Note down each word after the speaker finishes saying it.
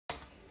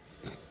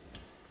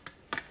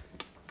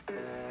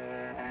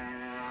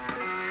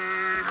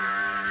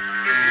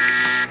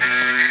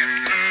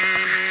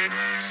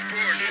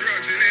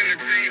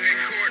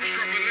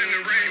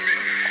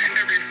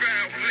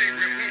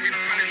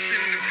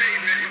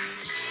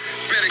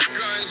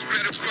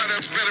Bitch,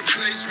 better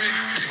placement.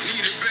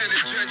 Need a better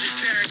judge of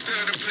character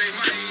to play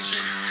my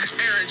agent.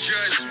 Aaron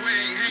Judge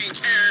swing, Hank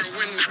Aaron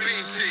when the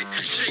bass hit.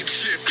 Shape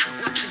shift,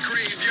 work the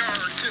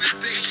graveyard to the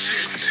day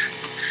shift.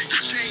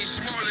 Your chain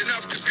small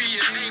enough to be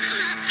an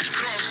anklet.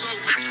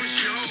 Crossover,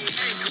 twist your whole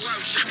ankle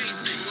out your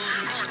AC.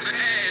 Arthur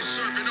Ashe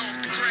serving off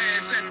the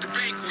grass at the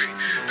banquet.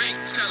 Bank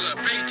teller,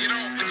 bank it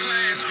off the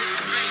glass with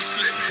the bank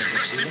slip.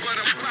 Rusty but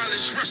I'm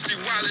polished, Rusty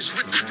Wallace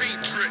with the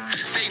paint trip.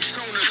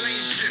 Daytona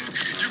lane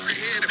shift, you can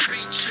hear the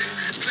paint chip.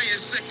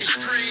 Playing second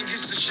string,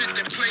 it's the shit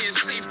that playing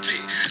safe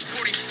get.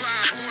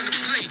 45 on the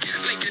plate,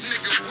 like a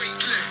nigga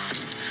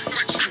weightlift.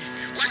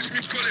 Watch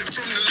me pull it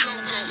from the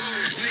logo.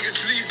 Niggas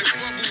leave the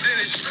bubble, then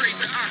it's straight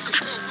to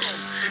Acapulco.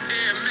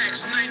 Air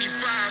Max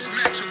 95s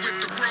matching with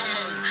the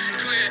Romo.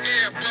 Clear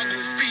air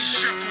bubble, feet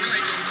shuffle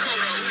like a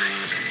Kodo.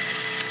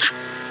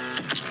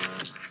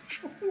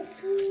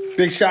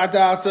 Big shout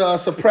out to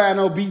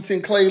Soprano Beats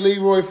and Clay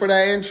Leroy for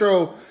that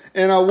intro.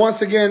 And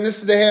once again, this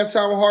is the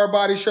Halftime Hard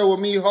Body Show with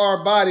me,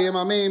 Hard Body, and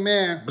my main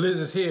man. Blizz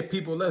is here,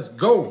 people. Let's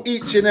go.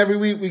 Each and every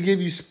week, we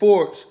give you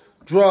sports,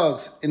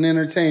 drugs, and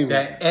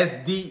entertainment. That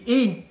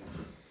SDE.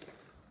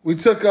 We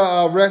took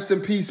a rest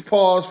in peace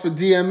pause for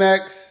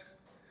DMX.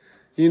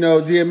 You know,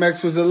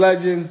 DMX was a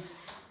legend.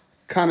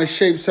 Kind of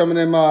shaped some of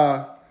them,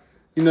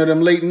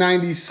 them late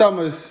 90s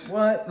summers.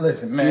 What?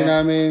 Listen, man. You know what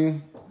I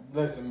mean?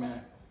 Listen,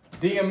 man.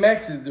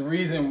 DMX is the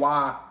reason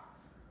why.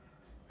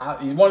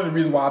 He's one of the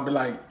reasons why I be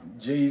like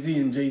Jay-Z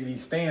and Jay-Z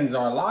stands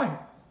are alive.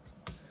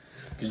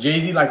 Because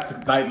Jay-Z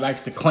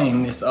likes to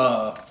claim this.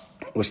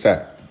 What's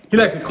that? He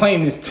likes to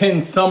claim this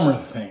 10 summer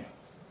thing,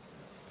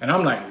 and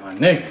I'm like, my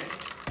nigga,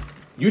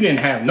 you didn't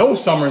have no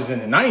summers in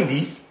the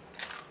 90s.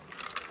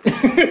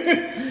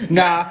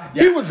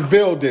 He was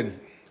building.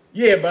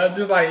 Yeah, but it's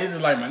just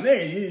like my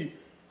nigga.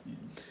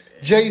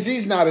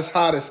 Jay-Z's not as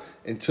hottest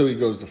until he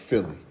goes to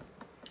Philly.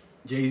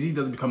 Jay-Z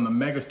doesn't become the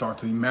megastar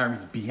until he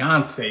marries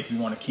Beyonce, if you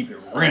want to keep it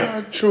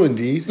real. True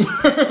indeed.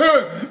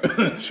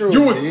 True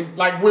you indeed. Was,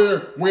 like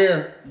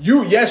where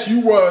you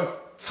was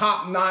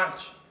top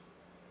notch.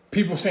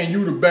 People saying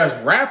you the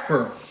best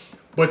rapper,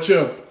 but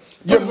your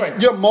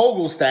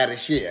mogul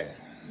status, yeah.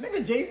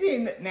 Nigga,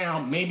 Jay-Z, now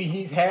maybe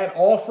he's had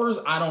offers,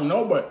 I don't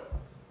know, but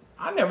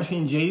I never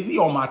seen Jay-Z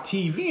on my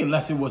TV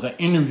unless it was an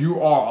interview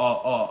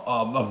or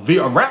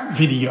a rap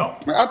video.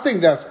 I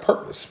think that's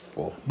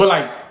purposeful. But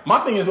like, my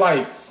thing is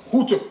like,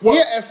 who took what?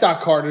 Yeah, S.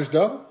 Carter's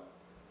though.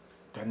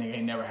 That nigga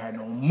ain't never had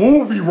no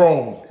movie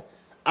role.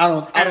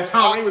 At the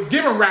time they was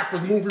giving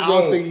rappers movie roles. I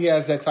don't think he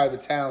has that type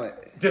of talent.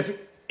 Just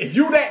if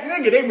you that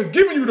nigga, they was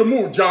giving you the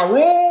movie. Ja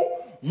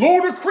Rule,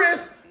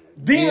 Ludacris,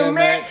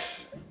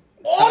 DMX.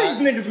 All these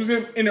niggas was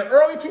in the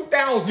early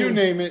 2000s. You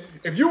name it.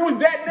 If you was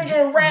that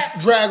nigga in rap,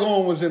 Drag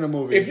On was in the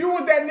movie. If you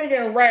was that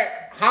nigga in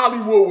rap,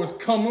 Hollywood was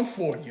coming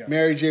for you.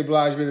 Mary J.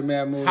 Blige been in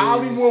mad movies.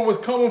 Hollywood was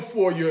coming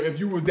for you if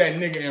you was that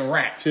nigga in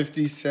rap.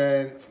 50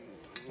 Cent.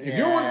 If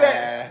you was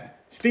that,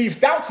 Steve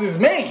Stout's his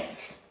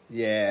mans.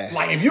 Yeah.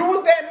 Like if you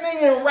was that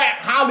nigga in rap,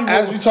 Hollywood.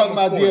 As we talk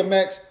about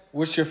DMX,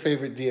 what's your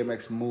favorite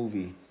DMX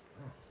movie?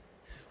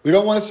 We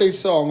don't want to say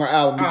song or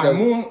album because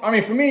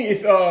for me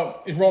it's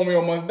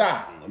Romeo Must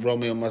Die.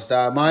 Romeo Must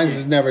Die. Mine's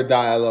is Never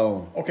Die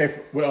Alone.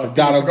 Okay, well, the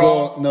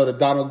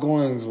Donald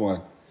Goines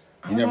one.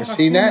 You never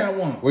seen that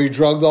one? Where he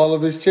drugged all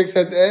of his chicks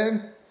at the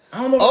end?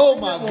 I don't know. Oh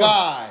my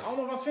God! I don't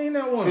know if I've seen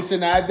that one. It's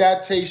an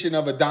adaptation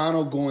of a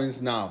Donald Goines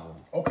novel.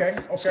 Okay.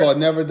 It's called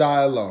Never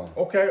Die Alone.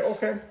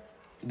 Okay.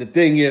 The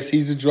thing is,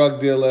 he's a drug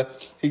dealer.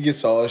 He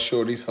gets all his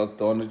shorties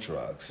hooked on the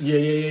drugs. Yeah.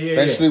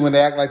 Eventually, when they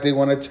act like they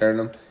want to turn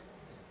him,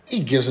 he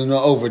gives them an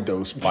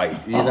overdose bite.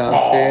 You know what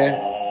I'm saying?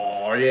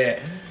 Oh,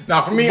 yeah.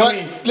 Now, for me,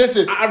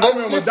 listen, I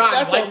remember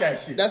that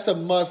shit. That's a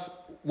must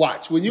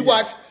watch. When you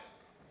watch,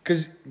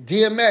 because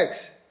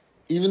DMX,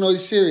 even though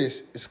he's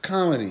serious, it's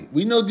comedy.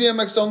 We know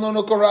DMX don't know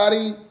no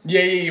karate.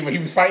 Yeah, but he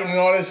was fighting and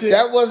all that shit.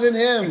 That wasn't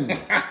him.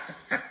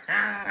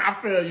 I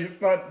feel you,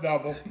 stunt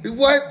double.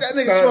 What? That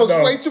nigga smokes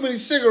way too many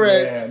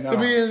cigarettes to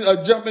be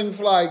a jumping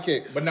fly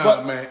kick. But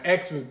man,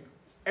 X was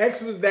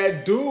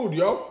that dude,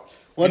 yo.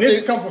 And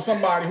this come from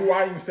somebody who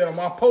I even said on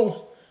my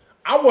post,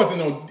 I wasn't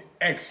no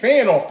X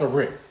fan off the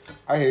rip.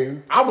 I hear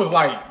you. I was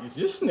like, is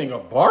this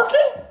nigga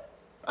barking?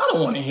 I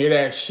don't want to hear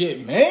that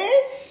shit, man.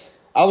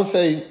 I would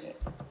say,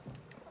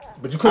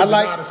 but you couldn't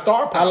deny the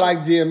star power. I like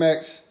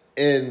DMX,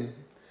 and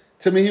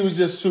to me, he was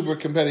just super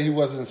competitive. He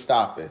wasn't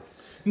stopping.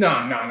 No.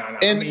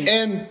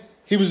 And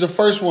he was the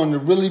first one to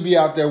really be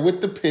out there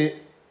with the pit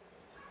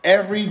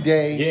every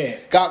day. Yeah.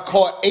 Got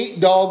caught 8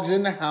 dogs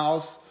in the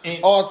house.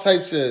 And all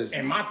types of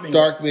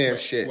dark man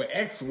shit. What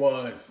X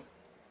was,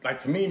 like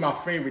to me, my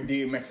favorite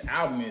DMX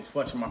album is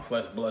Flesh of My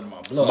Flesh, Blood of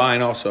My Blood.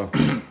 Mine also.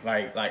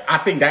 like I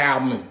think that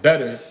album is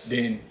better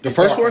than the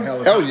first one.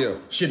 Hell yeah.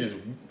 Shit is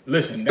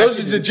listen. Those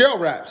are the jail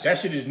raps. That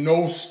shit is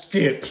no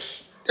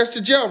skips. That's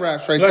the jail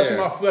raps right Flesh there.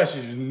 Flesh of My Flesh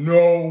is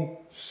no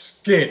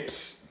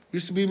skips.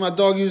 Used to be my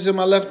dog using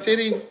my left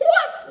titty.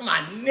 What, my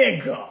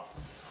nigga?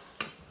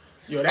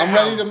 Yo, I'm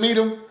ready to meet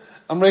him.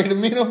 I'm ready to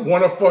meet him.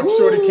 Wanna fuck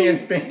Shorty, can't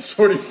stand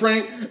Shorty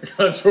Frank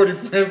because Shorty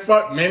Frank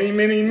fuck many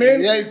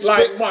men. Yeah,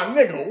 like my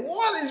nigga,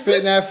 what is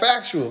Spitting this? that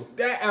factual.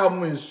 That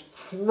album is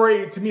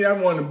crazy. To me,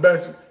 that's one of the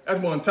best. That's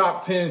one of the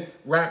top 10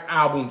 rap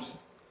albums.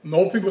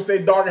 Most people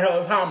say Dark and Hell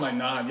is Hot. I'm like,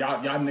 nah,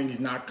 y'all niggas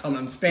not coming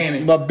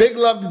understanding. But big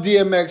love to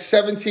DMX.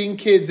 17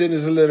 kids in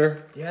his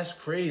litter. Yeah, that's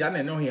crazy. I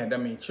didn't know he had that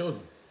many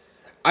children.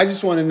 I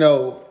just want to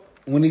know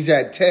when he's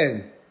at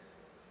 10,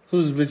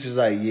 whose bitch is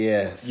like,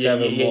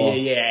 seven more.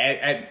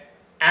 Yeah.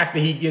 After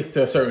he gets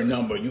to a certain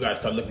number, you gotta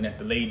start looking at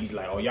the ladies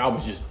like, oh, y'all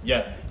was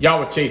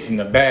chasing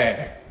the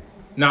bag,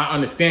 not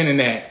understanding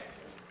that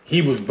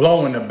he was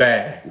blowing the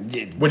bag,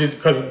 Yeah. which is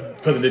because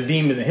of the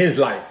demons in his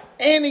life.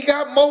 And he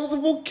got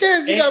multiple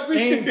kids. He got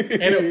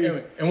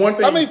And one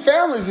thing. How many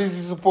families is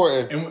he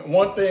supporting? And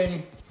one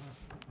thing,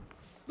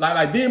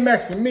 like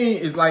DMX for me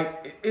is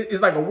like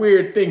it's like a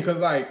weird thing because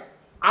like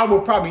I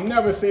would probably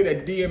never say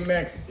that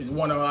DMX is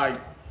one of like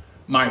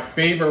my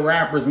favorite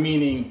rappers,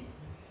 meaning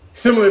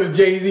similar to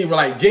Jay-Z, where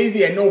like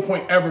Jay-Z at no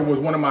point ever was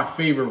one of my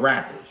favorite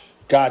rappers.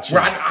 Gotcha.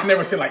 Where I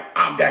never said like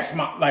that's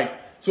my like.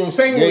 So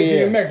same with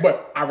DMX,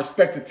 but I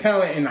respect the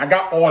talent and I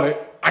got all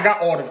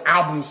the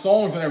album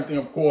songs and everything,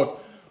 of course.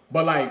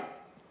 But like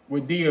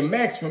with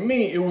DMX, for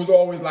me, it was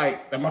always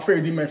like my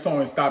favorite DMX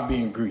song is "Stop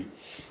Being Greedy."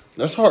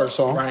 That's a hard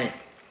song. Right.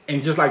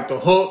 And just like the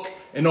hook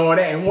and all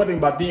that. And one thing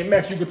about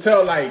DMX, you could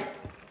tell like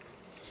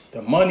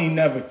the money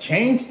never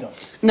changed him.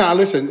 Nah,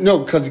 listen, no,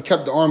 because he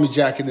kept the army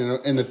jacket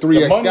in the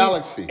 3X money,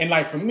 Galaxy. And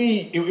like for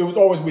me, it was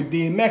always with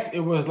DMX,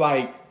 it was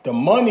like the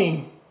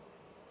money,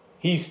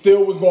 he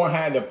still was going to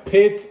have the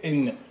pits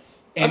and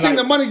I think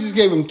the money just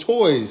gave him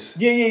toys.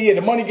 Yeah.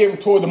 The money gave him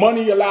toys. The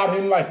money allowed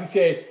him, like he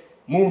said,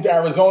 move to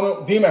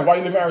Arizona. DMX, why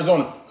you live in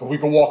Arizona? Because we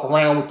can walk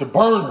around with the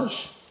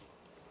burners.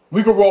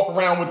 We could walk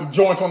around with the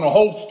joints on the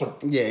holster.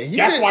 Yeah,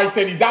 that's why he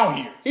said he's out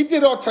here. He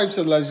did all types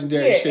of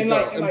legendary shit, and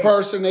though.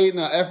 Impersonating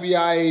an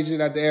FBI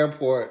agent at the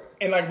airport.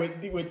 And like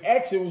with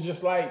X, it was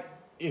just like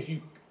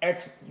you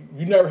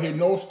never hear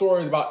no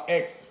stories about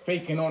X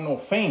faking on no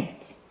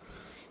fans.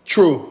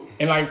 True.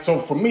 And like so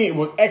for me, it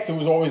was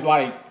always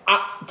like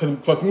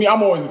because for me,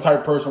 I'm always the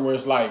type of person where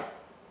it's like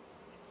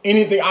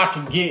anything I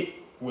could get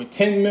with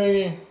 10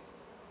 million.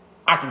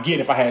 I could get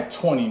if I had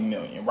 20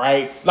 million,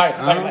 right? Like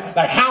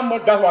how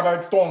much, that's why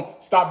that Storm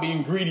Stop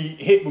Being Greedy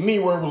hit with me,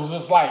 where it was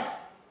just like,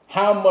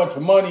 how much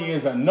money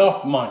is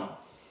enough money?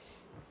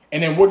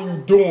 And then what are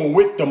you doing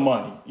with the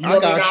money? You know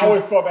what I mean? I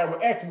always felt that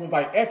with X was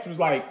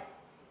like,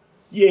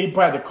 yeah, he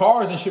probably had the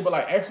cars and shit, but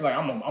like X was like,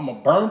 I'm gonna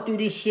burn through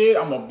this shit,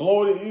 I'm gonna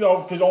blow it,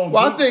 Well,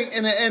 I think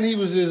in the end he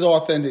was his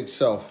authentic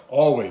self.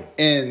 Always.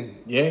 And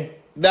yeah,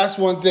 that's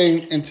one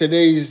thing in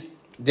today's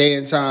day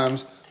and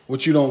times,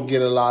 which you don't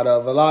get a lot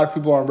of. A lot of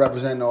people aren't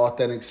representing the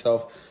authentic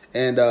self.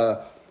 And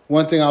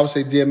one thing I would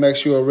say,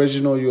 DMX, you're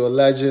original, you're a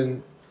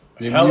legend.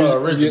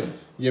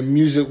 Your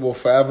music will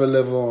forever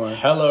live on.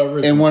 Hella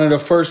original. And one of the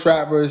first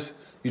rappers,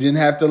 you didn't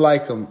have to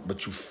like him,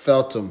 but you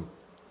felt him.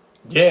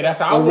 Yeah, that's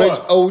how I was.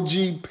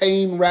 OG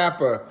Pain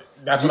rapper.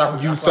 That's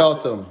what you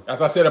felt him.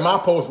 As I said in my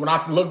post, when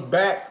I look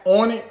back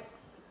on it,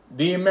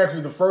 DMX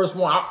was the first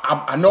one.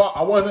 I know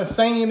I wasn't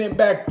saying it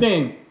back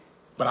then,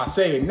 but I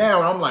say it now,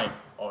 and I'm like,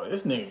 oh,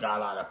 this nigga got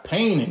a lot of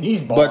pain in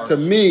these bars. But to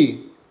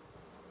me,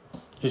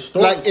 his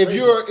story, like if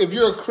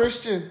you're a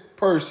Christian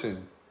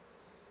person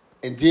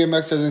and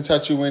DMX doesn't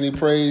touch you when he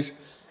prays,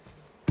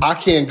 I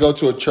can't go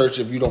to a church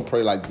if you don't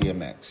pray like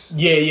DMX.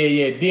 Yeah.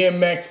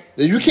 DMX.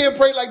 If you can't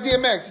pray like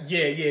DMX.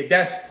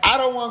 Yeah. I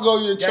don't want to go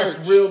to your church.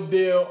 That's real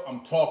deal.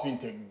 I'm talking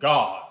to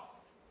God.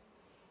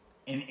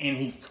 And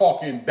he's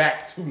talking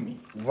back to me.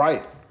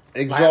 Right.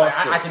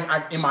 Exhausted.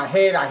 I in my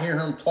head, I hear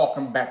him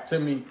talking back to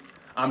me.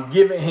 I'm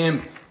giving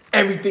him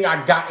everything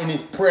I got in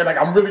his prayer. Like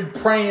I'm really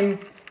praying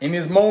in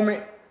this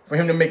moment for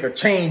him to make a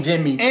change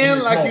in me.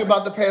 And like you're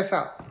about to pass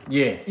out.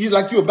 Yeah.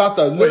 You're about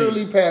to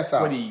literally pass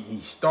out. But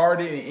he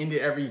started and ended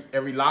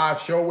every live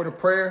show with a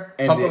prayer.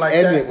 And something like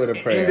ended that. With a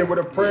prayer. Ended with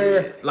a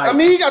prayer. Yeah. Like, I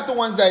mean, he got the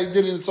ones that he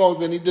did in the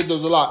songs, and he did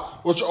those a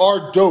lot, which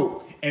are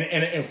dope.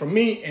 And for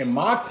me, in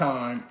my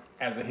time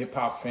as a hip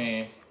hop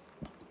fan,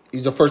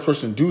 he's the first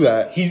person to do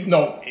that. He's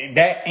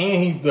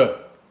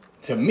the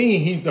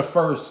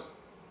first.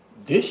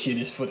 This shit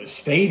is for the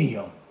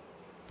stadium.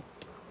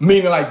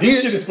 Meaning, like,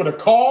 this shit is for the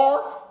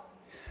car,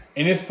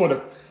 and it's for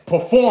the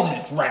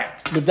performance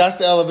rap. But that's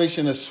the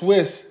elevation of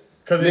Swiss.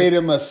 Made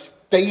him a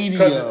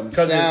stadium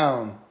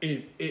sound.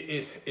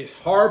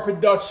 It's hard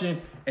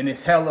production, and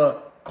it's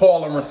hella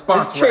call and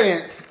response. It's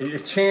chance.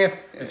 It's chance.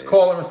 It's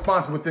call and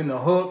response within the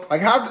hook.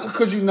 Like, how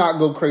could you not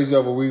go crazy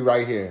over We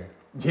Right Here?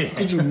 Yeah.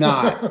 Could you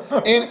not?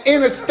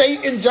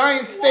 in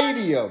Giant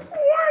Stadium.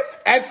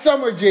 What? At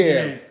Summer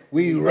Jam. Yeah.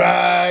 We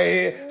Right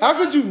Here. How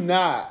could you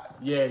not?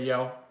 Yeah,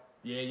 yo.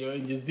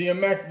 And just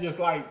DMX, just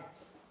like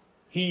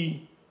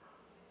he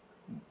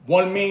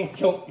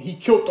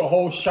killed the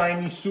whole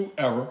shiny suit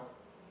era.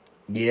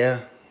 Yeah.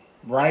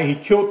 Right? He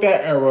killed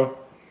that era.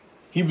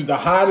 He was the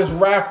hottest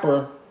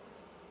rapper.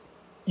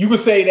 You could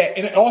say that,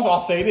 and also I'll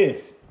say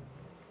this.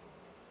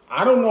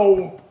 I don't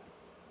know,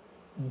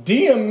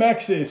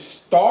 DMX's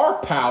star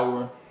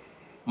power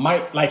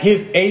might like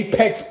his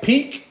apex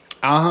peak.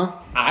 I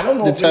don't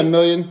know. The 10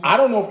 million. I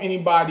don't know if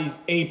anybody's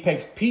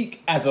apex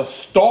peak as a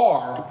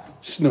star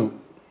Snoop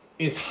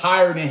is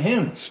higher than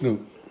him.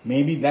 Snoop.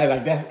 Maybe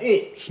that's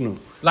it. Snoop.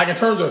 Like in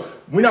terms of,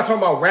 we're not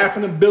talking about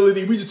rapping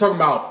ability. We just talking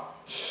about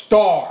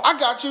star. I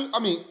got you. I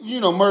mean,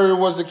 Murder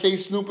was the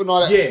case, Snoop and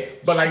all that. Yeah,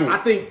 but like Snoop. I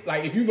think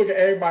like if you look at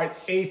everybody's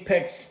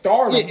apex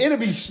stardom, Yeah, it'll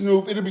be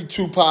Snoop. It'll be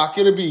Tupac.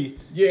 It'll be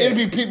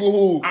people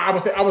who. I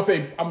would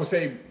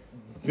say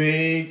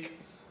big.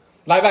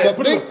 Like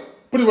put big.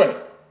 it away.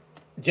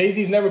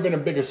 Jay-Z's never been a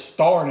bigger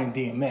star than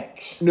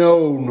DMX.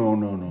 No. No,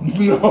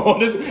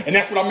 and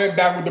that's what I meant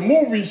back with the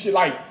movie shit.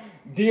 Like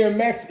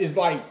DMX is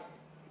like,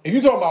 if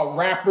you talk about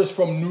rappers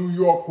from New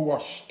York who are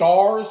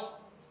stars,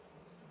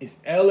 it's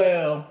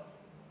LL,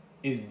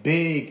 it's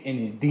Big, and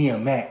it's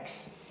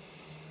DMX.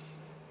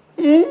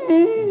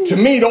 To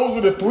me, those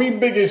are the three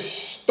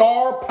biggest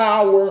star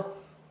power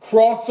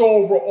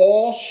crossover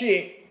all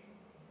shit.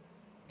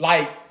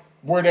 Like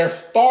where their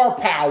star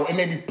power, and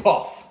maybe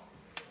Puff.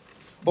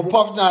 But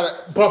Puff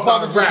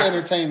Puff is just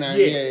entertainer.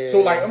 Yeah.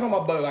 So like I'm talking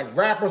about like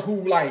rappers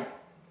who like,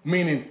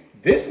 meaning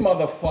this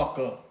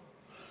motherfucker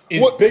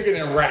is bigger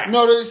than rap.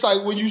 No, it's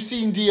like when you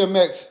seen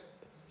DMX,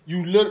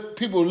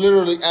 people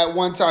literally at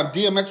one time,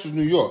 DMX was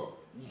New York.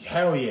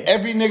 Hell yeah.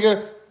 Every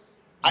nigga,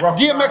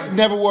 DMX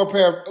never wore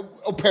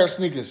a pair of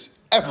sneakers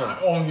ever.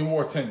 Only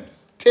wore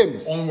Timbs.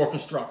 Only wore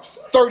Constructs.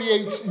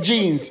 38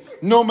 jeans,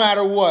 no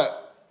matter what.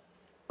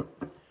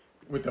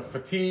 With the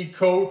fatigue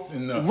coats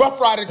and the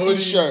Rough Rider hoodies.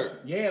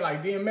 t-shirt. Yeah,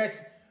 like DMX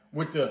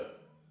with the,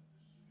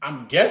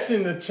 I'm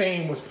guessing the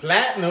chain was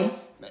platinum.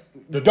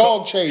 The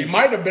dog chain. It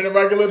might have been a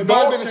regular dog chain. It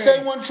might have been the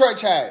same one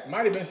Tretch had. It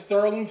might have been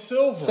sterling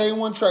silver. Same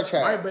one Tretch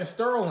had. Might have been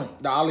sterling.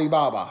 The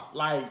Alibaba.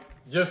 Like,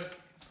 just,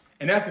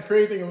 and that's the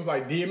crazy thing. It was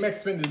like DMX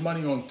spent his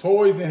money on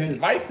toys and his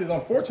vices,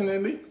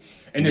 unfortunately.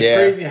 And it's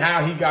crazy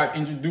how he got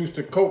introduced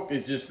to coke.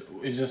 It's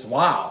just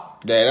wild.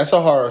 Yeah, that's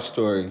a horror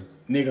story.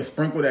 Nigga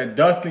sprinkle that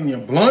dust in your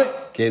blunt.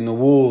 Get in the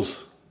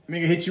wolves.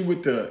 Nigga hit you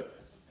with the.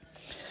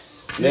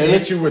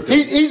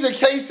 He's a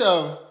case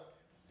of.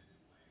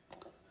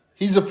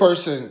 He's a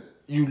person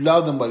you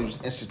loved him, but he was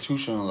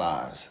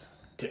institutionalized.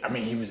 I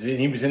mean, he was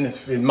in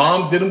his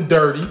mom did him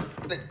dirty.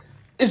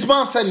 His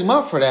mom set him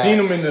up for that. Seen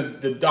him in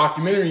the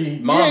documentary.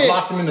 Mom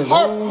locked him in the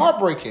room.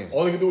 Heartbreaking.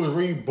 All he could do was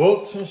read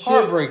books and shit.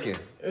 Heartbreaking.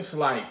 It's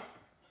like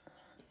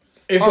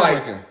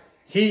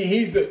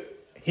he's the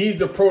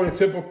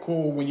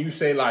prototypical when you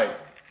say like,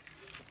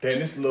 damn,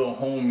 this little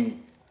homie.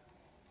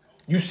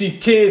 You see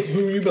kids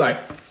who you be like,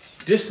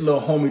 this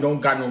little homie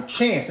don't got no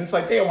chance. And it's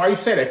like, damn, why you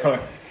say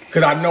that?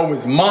 Because I know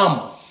his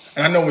mama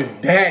and I know his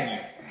daddy.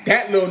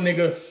 That little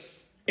nigga,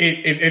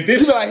 if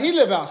this, you be like, he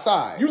live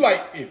outside. You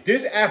like, if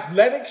this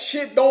athletic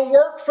shit don't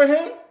work for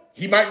him,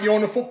 he might be on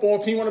the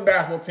football team or the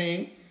basketball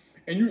team,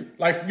 and you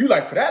like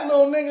for that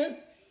little nigga,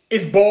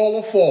 it's ball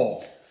or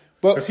fall.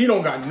 Because he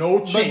don't got no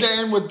chance. But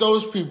then with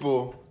those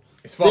people,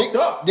 it's fucked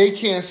up. They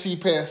can't see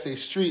past their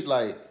street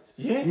light.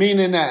 Yeah.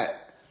 Meaning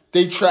that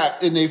they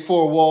trapped in their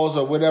four walls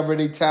or whatever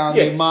they town,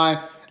 they mind.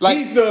 Like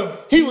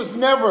he was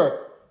never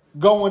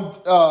going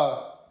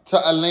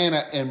to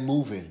Atlanta and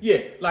moving.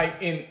 Yeah,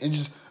 like and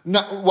just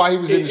not while he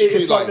was in the street.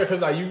 It's like that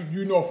because like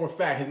you know for a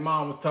fact his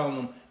mom was telling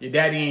him your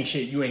daddy ain't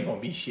shit, you ain't gonna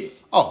be shit.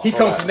 Oh, he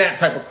comes from that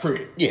type of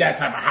crib, that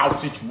type of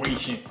house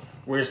situation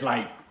where it's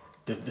like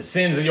the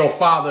sins of your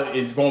father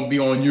is gonna be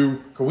on you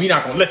because we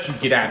not gonna let you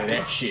get out of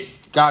that shit.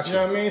 Gotcha. You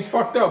know what I mean? It's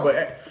fucked up,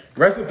 but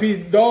rest in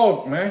peace,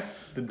 dog, man.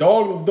 The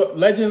dog,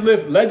 legends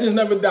live, legends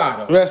never die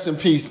though. Rest in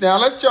peace. Now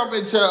let's jump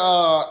into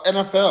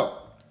NFL.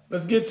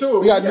 Let's get to it.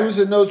 We got news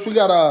and notes. We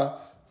got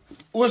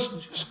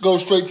let's go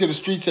straight to the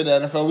streets of the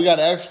NFL. We got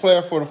an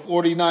ex-player for the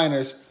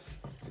 49ers.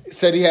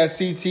 Said he had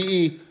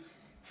CTE,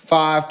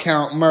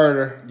 5-count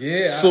murder,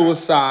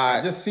 suicide.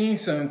 I just seen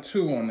something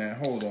too on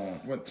that. Hold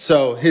on.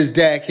 So his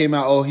dad came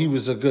out, oh, he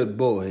was a good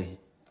boy.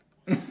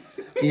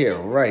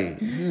 Yeah, right.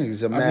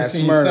 He's a mass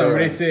murderer.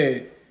 They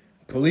said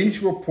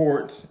police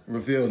reports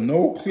reveal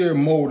no clear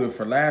motive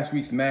for last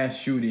week's mass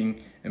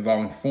shooting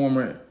involving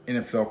former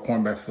NFL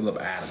cornerback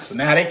Phillip Adams. So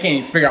now they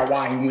can't figure out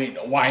why he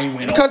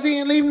went. Because he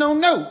didn't leave no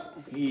note.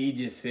 He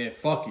just said,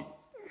 "Fuck it,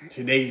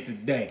 today's the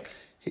day."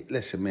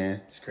 Listen,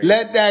 man,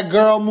 let that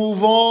girl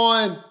move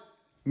on,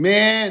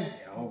 man.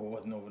 Yeah, I hope it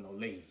wasn't over no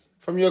lady.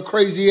 From your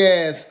crazy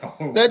ass,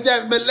 let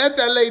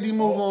that lady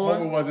move on. I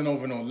hope it wasn't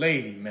over no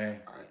lady,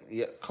 man.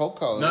 Yeah,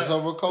 Coco. It was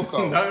over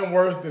Coco. Nothing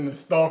worse than the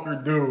stalker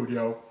dude,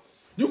 yo.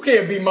 You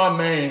can't be my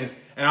man's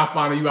and I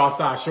find you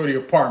outside Shorty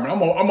apartment. You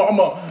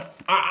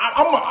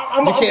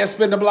can't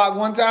spin the block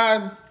one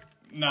time?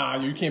 Nah,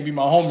 you can't be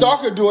my homie.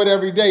 Stalker do it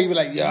every day. You be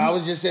like, yo, I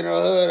was just in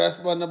her hood. I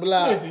spun the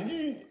block. Listen,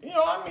 you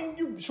know, I mean,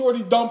 you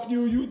Shorty dumped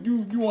you.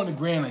 You on the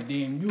ground like,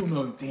 damn, you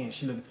know, damn,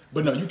 she look.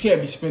 But no, you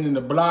can't be spinning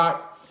the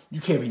block.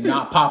 You can't be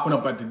not popping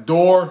up at the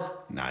door.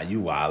 Nah,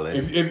 you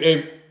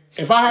wildin'.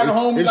 If I had a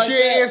homie like that. If she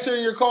ain't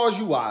answering your calls,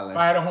 you wildin'. If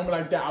I had a homie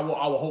like that, I would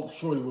hope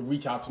Shorty would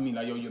reach out to me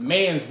like, yo, your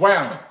man's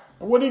wildin'.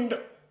 What he do?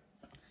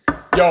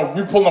 Yo,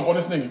 we pulling up on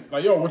this nigga.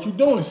 Like, yo, what you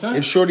doing, son?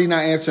 If Shorty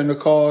not answering the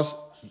calls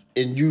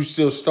and you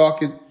still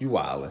stalking, you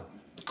wildin'.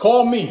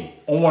 Call me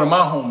on one of my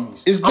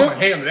homies. I'm gonna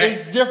handle that.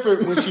 It's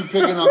different when she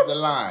picking up the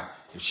line.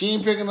 If she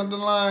ain't picking up the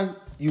line,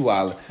 you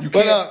wildin'.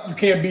 You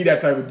can't be that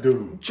type of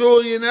dude.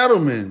 Julian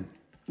Edelman,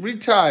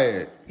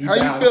 retired. How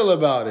you feel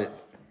about it?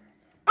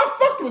 I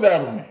fucked with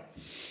Edelman.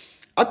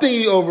 I think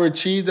he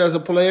overachieved as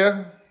a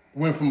player.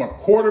 Went from a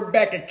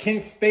quarterback at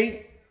Kent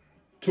State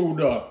to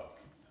the.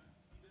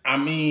 I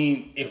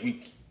mean, if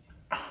we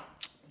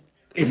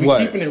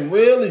keeping it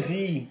real, is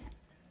he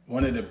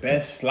one of the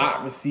best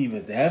slot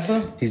receivers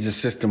ever? He's a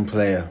system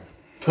player.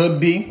 Could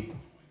be.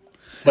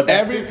 But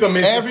that system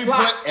is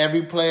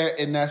every player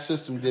in that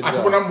system did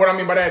well. What I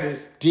mean by that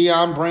is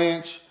Deion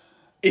Branch.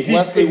 Is he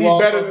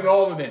better than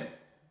all of them?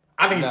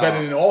 I think he's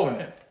better than all of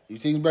them. You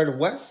think he's better than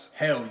Wes?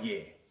 Hell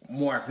yeah.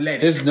 More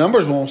athletic. His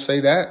numbers won't say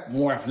that.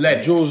 More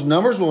athletic. Jules'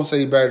 numbers won't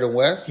say he's better than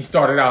Wes. He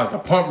started out as a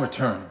punt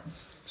returner.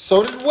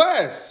 So did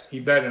Wes. He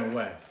better than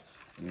Wes.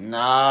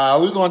 Nah,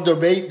 we're going to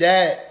debate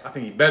that. I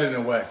think he's better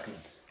than Wesley.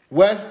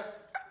 Wes,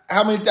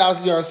 how many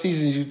 1,000-yard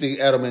seasons you think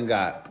Edelman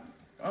got?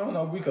 I don't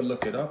know. We could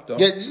look it up, though.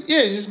 Yeah,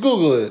 just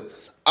Google it.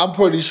 I'm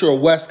pretty sure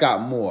Wes got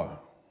more.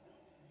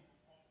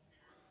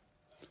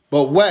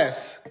 But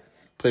Wes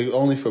played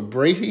only for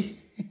Brady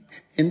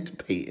and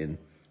Peyton.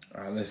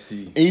 All right, let's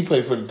see. And he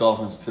played for the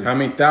Dolphins, too. How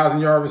many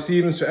 1,000-yard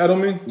receivings for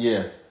Edelman?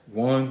 Yeah.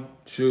 1,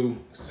 2,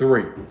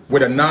 3.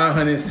 With a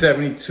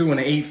 972 and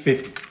an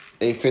 850.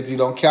 850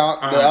 don't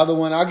count. The other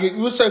one,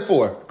 we'll say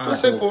 4. We'll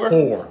say 4.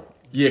 4.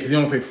 Yeah, because you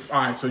only pay. All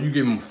right, so you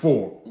give him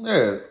 4. Yeah.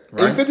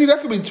 Right? 850,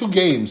 that could be 2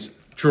 games.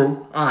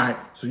 True. All right,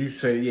 so you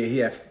say, yeah, he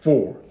had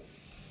 4.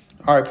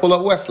 All right, pull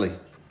up Wesley.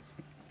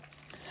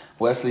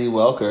 Wesley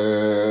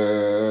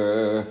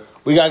Welker.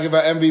 We got to give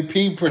our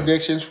MVP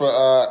predictions for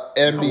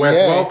NBA. Wes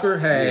Welker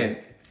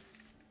had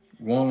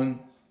 1,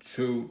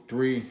 2,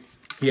 3.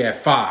 He had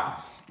 5.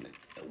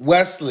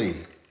 Wesley.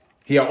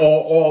 He had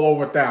all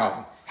over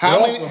 1,000. How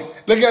many?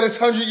 Look at his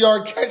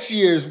 100-yard catch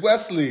years,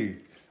 Wesley.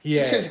 He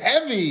Which is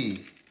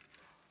heavy.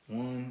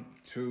 1,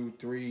 2,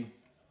 3,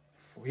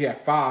 4. He had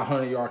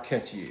 500-yard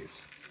catch years.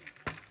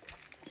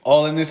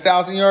 All in his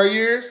 1,000-yard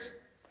years?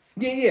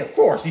 Yeah, of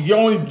course. You're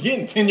only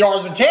getting 10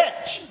 yards a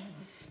catch.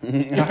 I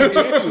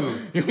hear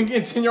you. You're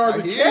getting 10 yards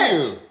a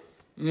catch.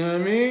 You know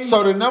what I mean?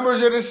 So the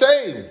numbers are the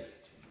same.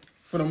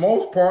 For the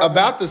most part.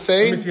 About the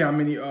same. Let me see how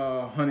many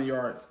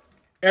 100-yard.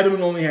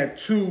 Edelman only had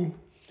 2.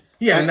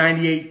 He had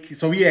 98.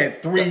 So he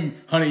had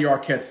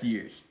 300-yard catch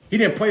years. He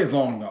didn't play as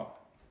long, though.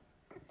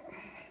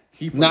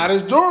 Not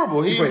as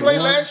durable. He didn't play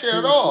last year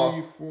at all.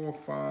 3, 4,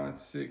 5,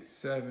 6,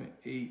 7,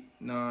 8,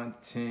 9,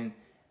 10.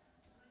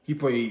 He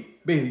played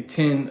basically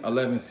 10,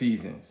 11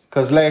 seasons.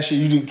 Because last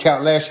year, you didn't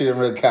count. Last year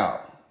didn't really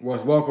count. Wes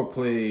Welker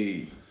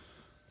played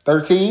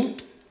 13?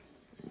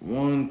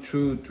 1,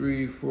 2,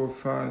 3, 4,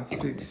 5,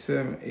 6,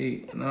 7,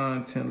 8,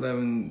 9, 10,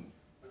 11.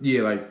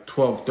 Yeah, like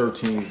 12,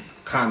 13.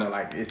 Kind of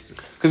like it's.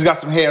 Because he got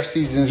some half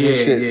seasons and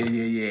shit.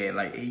 Yeah.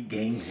 Like 8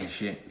 games and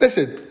shit.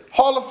 Listen,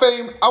 Hall of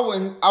Fame, I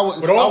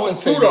wouldn't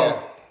say that.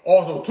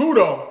 Also, too,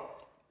 though,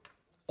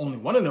 only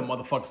one of them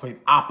motherfuckers played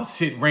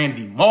opposite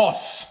Randy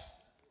Moss.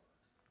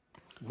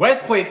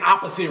 Wes played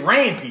opposite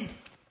Randy.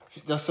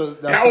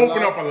 That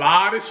opened up a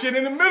lot of shit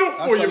in the middle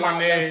for you, my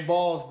man. That's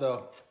balls,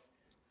 though.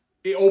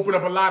 It opened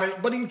up a lot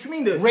of. But what you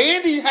mean?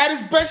 Randy had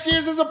his best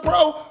years as a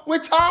pro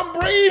with Tom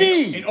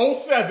Brady. In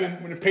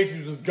 07, when the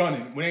Patriots was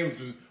gunning, when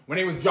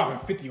they was dropping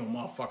 50 on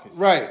motherfuckers.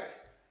 Right.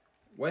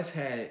 Wes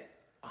had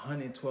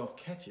 112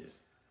 catches.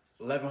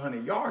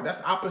 1,100 yards.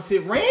 That's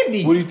opposite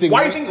Randy. What do you think?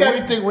 What do you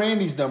think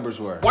Randy's numbers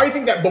were? Why do you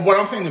think that? But what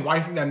I'm saying is, why do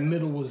you think that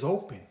middle was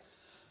open?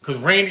 Because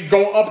Randy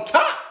going up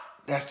top.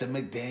 That's the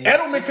McDaniels.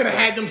 Edelman could have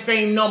had them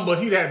same numbers.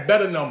 He'd had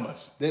better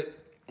numbers.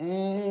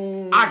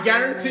 I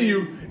guarantee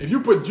you, if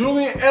you put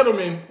Julian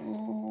Edelman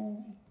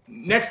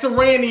next to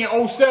Randy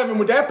in 07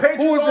 with that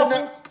Patriots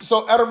offense.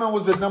 So Edelman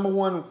was the number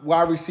 1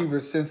 wide receiver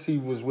since he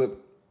was with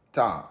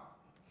Tom.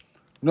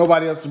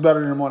 Nobody else was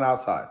better than him on the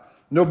outside.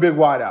 No big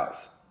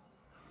wideouts.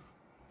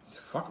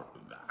 Fuck.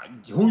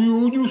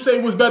 Who you say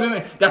was better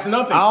than? That's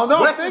another thing. I don't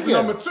know. Wes was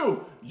number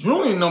 2.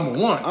 Julian number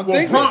 1.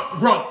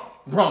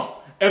 Gronk.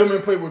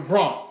 Edelman played with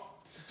Gronk.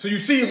 So you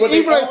see what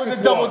he played with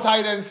the double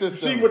tight end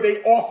system. You see what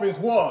their offense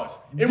was.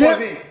 It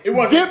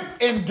wasn't dip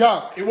and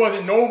dunk. It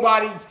wasn't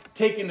nobody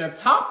taking the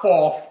top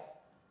off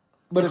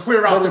to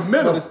clear out the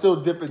middle. But it's still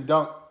dip and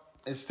dunk.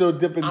 It's still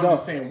dip and dunk. I'm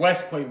just saying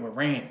Wes played with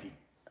Randy.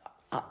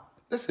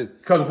 Listen.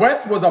 Because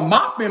Wes was a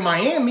mop in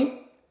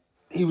Miami.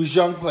 He was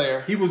young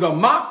player. He was a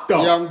mop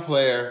though. Young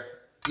player.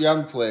 He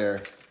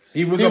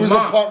was a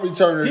punt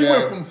returner. He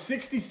went from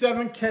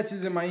 67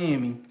 catches in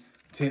Miami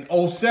to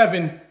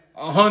 07,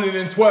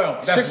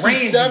 112. That's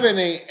 67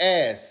 Randy. ain't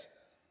ass.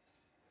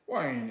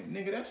 Why ain't it,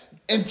 nigga? That's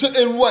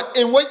in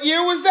what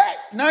year was that?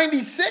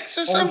 96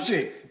 or something?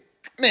 06.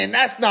 Man,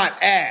 that's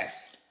not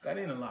ass. That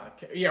ain't a lot of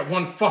catches. Yeah,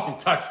 1 fucking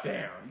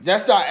touchdown.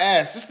 That's not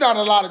ass. It's not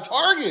a lot of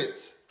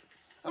targets.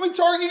 How many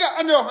targets? He got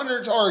under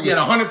 100 targets. He had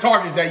 100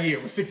 targets that year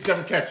with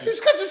 67 catches. It's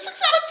because it's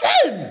 6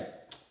 out of 10.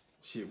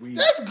 Shit, weak.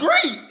 That's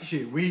great.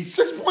 Shit, weak.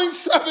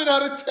 6.7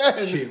 out of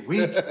 10. Shit,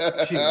 weak.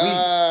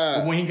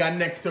 But when he got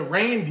next to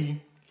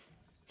Randy,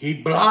 He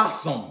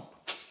blossomed.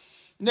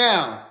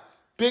 Now,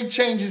 big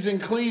changes in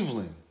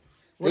Cleveland.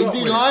 What They up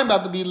with D-line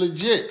about to be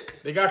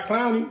legit. They got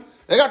Clowney.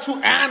 They got two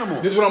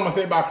animals. This is what I'm going to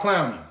say about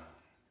Clowney.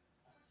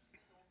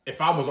 If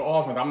I was an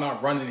offense, I'm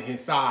not running to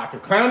his side.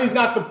 Because Clowney's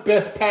not the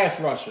best pass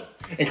rusher.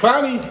 And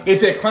Clowney, they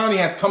said Clowney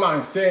has come out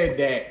and said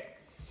that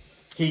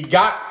he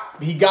got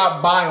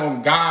by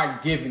on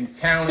God-given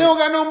talent. He don't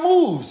got no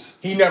moves.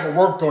 He never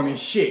worked on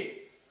his shit.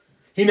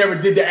 He never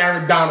did the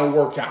Aaron Donald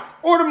workout.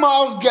 Or the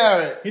Myles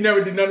Garrett. He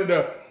never did none of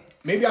the,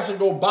 maybe I should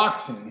go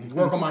boxing,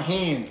 work on my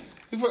hands.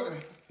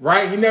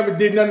 Right? He never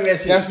did none of that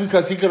shit. That's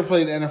because he could have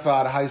played the NFL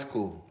out of high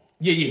school.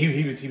 Yeah,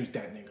 he was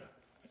that nigga.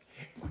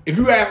 If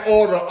you ask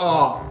all the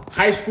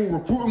high school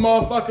recruiting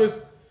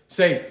motherfuckers,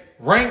 say,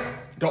 rank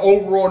the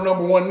overall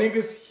number one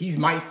niggas, he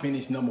might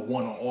finish number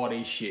one on all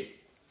they shit.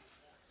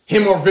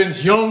 Him or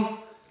Vince Young,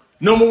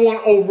 number one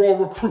overall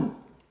recruit.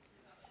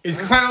 Is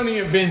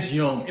Clowney and Vince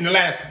Young in the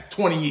last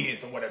 20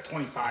 years or whatever,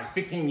 25,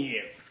 15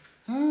 years.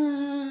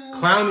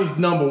 Clowney's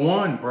number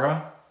one,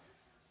 bruh.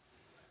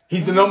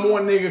 He's the number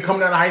one nigga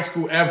coming out of high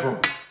school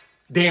ever.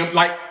 Damn,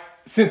 like,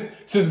 since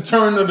the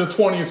turn of the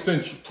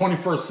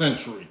 21st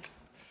century.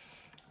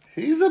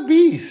 He's a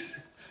beast.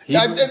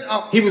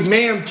 He was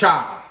man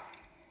child.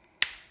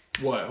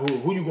 What?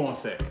 Who you gonna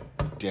say?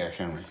 Derrick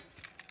Henry.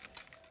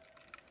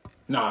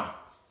 Nah.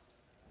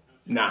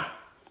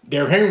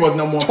 Derrick Henry was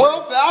number one.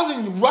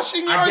 12,000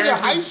 rushing yards in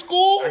high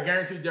school? I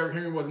guarantee Derrick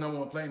Henry was number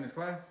one player in his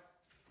class.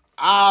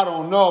 I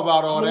don't know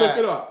about all that. Look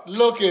it up.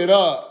 Look it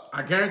up.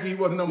 I guarantee he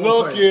wasn't number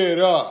one player. Look it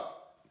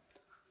up.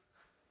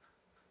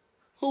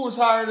 Who was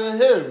higher than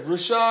him?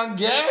 Rashawn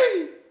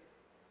Gary?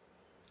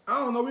 I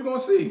don't know. We're gonna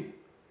see.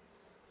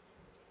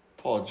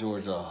 Paul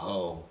George a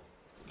hoe.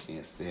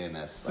 Can't stand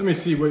that stuff. Let me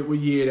see what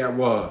year that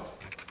was.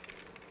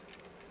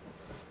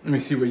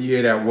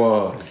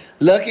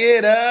 Look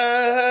it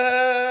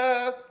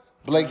up.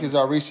 Blake is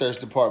our research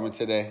department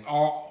today.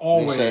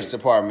 Always. Research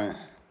department.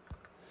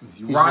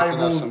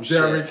 Rival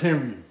Derrick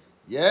Henry.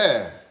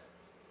 Yeah.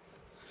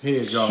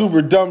 Here you go.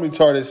 Super dumb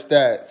retarded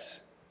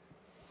stats.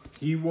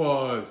 He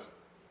was.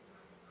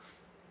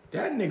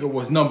 That nigga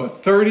was number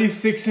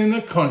 36 in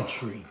the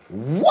country.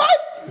 What?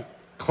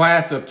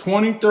 Class of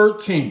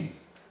 2013.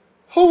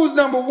 Who was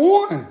number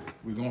one?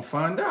 We're going to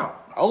find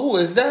out. Oh,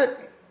 is that?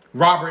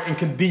 Robert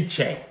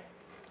Nkadiche.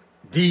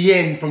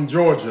 DN from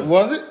Georgia.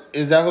 Was it?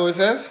 Is that who it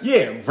says?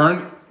 Yeah.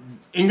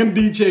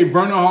 Nkadiche,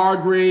 Vernon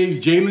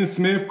Hargraves, Jalen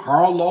Smith,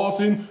 Carl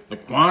Lawson,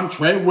 Laquan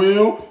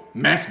Treadwell,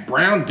 Max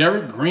Brown,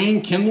 Derek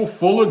Green, Kendall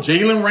Fuller,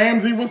 Jalen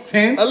Ramsey was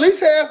 10. At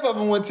least half of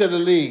them went to the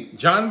league.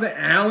 Jonathan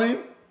Allen.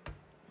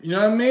 You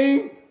know what I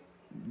mean?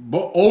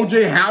 But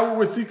O.J. Howard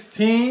was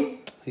 16.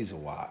 He's a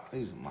wild.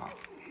 He's a mob.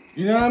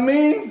 You know what I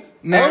mean?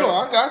 Now,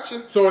 I got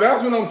you. So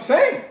that's what I'm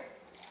saying.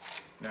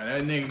 Now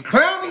that nigga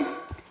Clowney,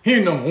 he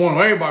number one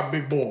on everybody,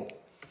 big boy.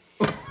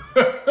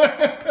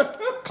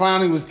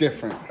 Clowney was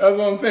different. That's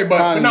what I'm saying.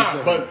 But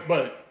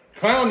Clowney,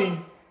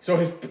 Clowney,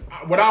 so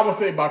what I would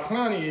say about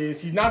Clowney is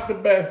he's not the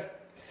best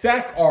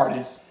sack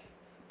artist,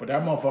 but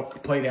that motherfucker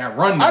could play that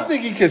run. I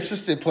think he's a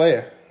consistent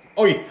player.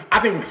 Oh yeah,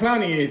 I think what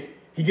Clowney is,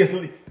 he gets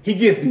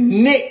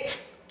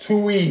nicked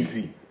too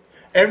easy.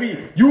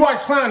 You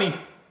watch Clowney,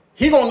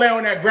 he gonna lay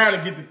on that ground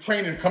and get the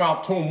trainer to come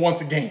out to him once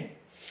a game.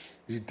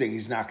 You think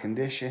he's not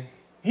conditioned?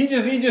 He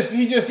just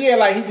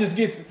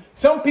gets.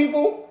 Some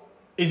people,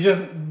 it's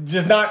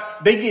just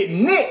not. They get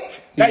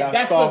nicked.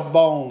 That's soft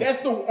bones.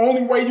 That's the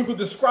only way you could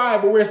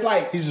describe it. Where it's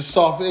like he's a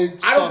soft. I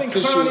don't think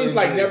Clowney's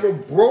like never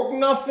broke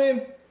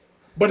nothing,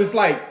 but it's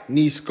like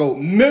knee scope.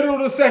 Middle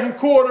of the second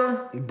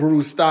quarter,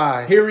 bruised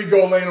thigh. Here we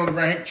go, laying on the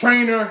ground.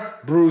 Trainer,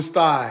 bruised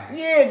thigh.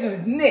 Yeah,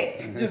 just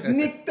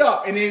nicked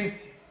up, and then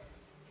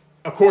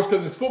of course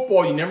because it's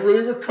football, you never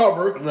really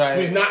recover. Right.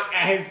 So he's not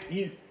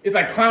It's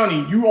like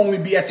Clowney. You only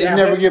be at your. You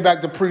never get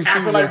back to preseason.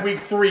 After like week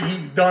 3,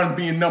 he's done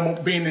being in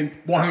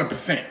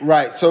 100%.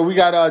 Right. So we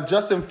got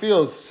Justin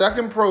Fields,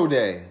 second pro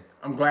day.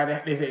 I'm glad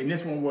that they said, and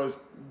this one was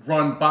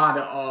run by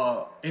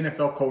the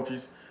NFL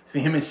coaches. See,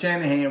 him and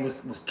Shanahan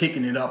was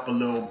kicking it up a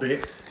little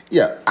bit.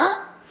 Yeah,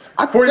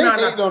 I think they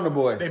hating on the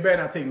boy. They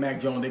better not take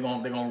Mac Jones. It's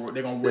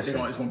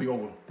gonna be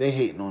over. They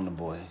hating on the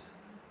boy.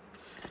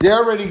 They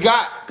already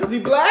got because he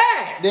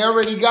black. They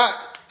already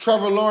got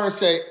Trevor Lawrence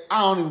say,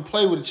 "I don't even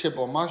play with a chip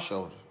on my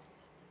shoulder."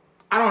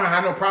 I don't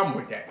have no problem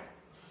with that.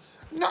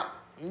 No,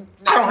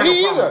 I don't have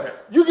no problem with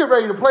that. You get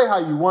ready to play how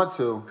you want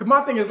to. Because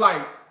my thing is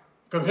like,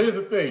 because here's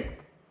the thing.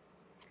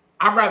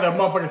 I'd rather a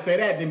motherfucker say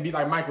that than be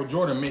like Michael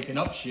Jordan making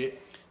up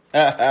shit.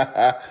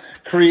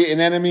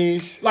 Creating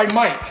enemies. Like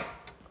Mike.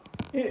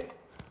 Yeah.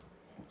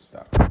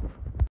 Stop.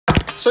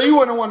 So you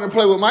wouldn't want to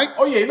play with Mike?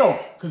 Oh, yeah, no.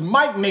 Because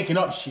Mike making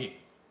up shit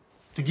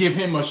to give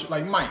him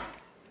like Mike.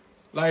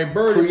 Like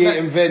Bird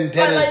creating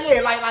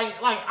vendettas.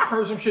 Like I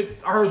heard some shit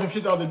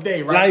the other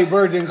day, right? Larry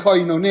Bird didn't call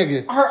you no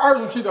nigga. I heard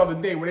some shit the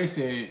other day where they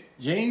said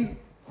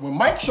when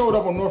Mike showed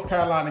up on North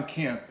Carolina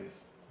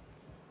campus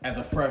as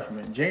a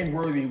freshman, James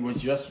Worthy was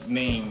just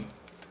named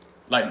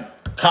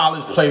like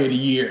college player of the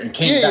year and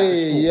came back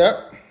to school.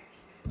 Yep.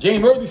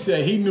 James Worthy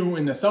said he knew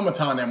in the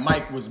summertime that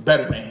Mike was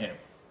better than him.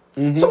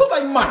 So it's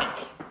like, Mike,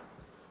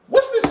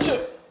 what's this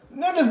shit?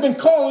 Niggas been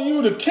calling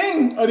you the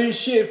king of this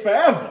shit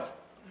forever.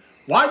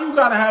 Why you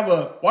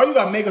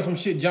gotta make up some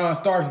shit John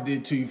Starks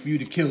did to you for you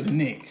to kill the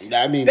Knicks?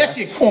 I mean, that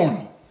shit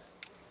corny.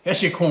 That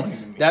shit corny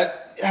to me.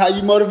 That how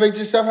you motivate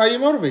yourself, how you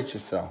motivate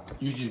yourself.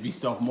 You just be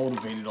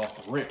self-motivated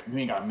off the rip. You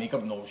ain't gotta make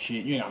up no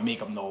shit. You ain't gotta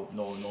make up no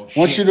shit.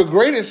 Once you're the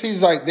greatest,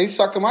 he's like, they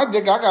sucking my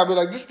dick. I gotta be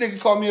like, this nigga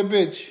called me a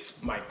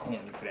bitch. Mike corny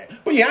for that.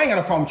 But yeah, I ain't got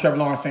a problem with Trevor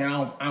Lawrence saying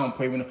I don't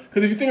play with him.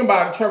 Because if you think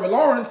about it, Trevor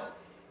Lawrence,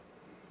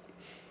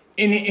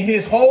 in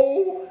his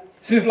whole,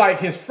 since like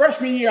his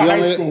freshman year of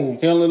high school,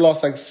 he only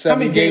lost like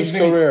 7 games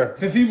career.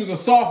 Since he was a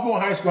sophomore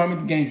in high school, how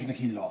many games do you think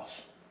he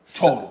lost?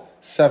 Total.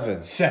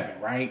 7. 7,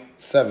 right?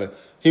 7.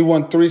 He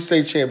won 3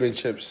 state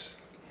championships.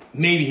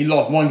 Maybe he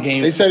lost 1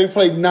 game. They said he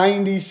played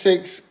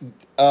 96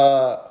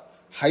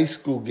 high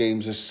school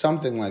games or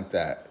something like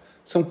that.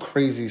 Some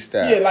crazy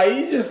stat. Yeah, like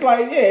he's just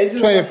like, it's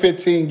just playing like,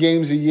 15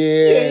 games a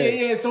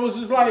year. Yeah. So it's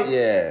just like,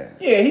 yeah.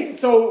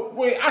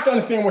 I can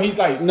understand where he's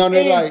like, no,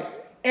 they're like,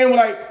 and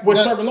like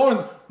with Trevor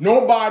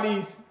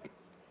Lawrence,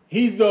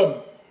 he's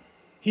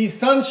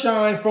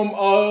Sunshine from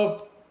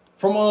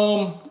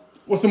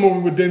what's the movie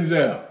with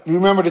Denzel?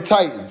 Remember the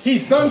Titans.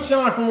 He's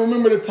Sunshine from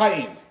Remember the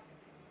Titans.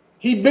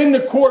 He been the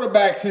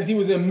quarterback since he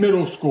was in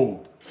middle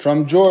school.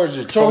 From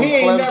Georgia. So he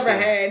ain't never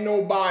had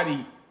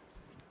nobody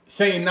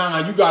saying,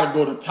 nah, you gotta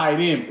go to tight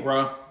end,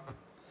 bruh.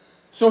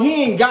 So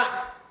he ain't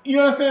got, you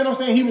understand what I'm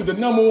saying? He was the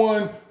number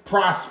 1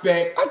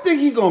 prospect. I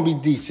think he's gonna be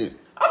decent.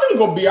 I think he's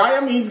gonna be all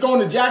right. I mean, he's going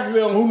to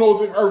Jacksonville, and who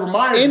knows if Urban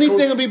Meyer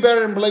anything will be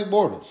better than Blake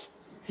Bortles.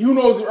 Who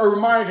knows if Urban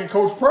Meyer can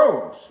coach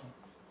pros?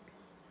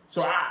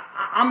 So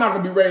I'm not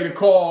gonna be ready to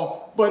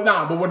call, but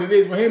what it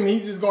is with him,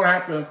 he's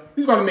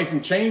gonna make some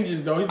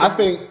changes though. I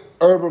think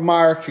Urban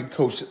Meyer can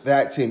coach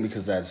that team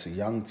because that's a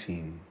young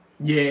team.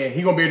 Yeah,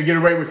 he's gonna be able to get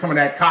away with some of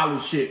that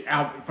college shit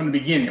out from the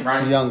beginning, right?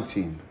 It's a young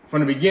team. From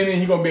the beginning,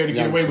 he's gonna be able to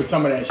get away with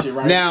some of that shit,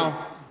 right?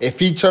 Now, if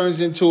he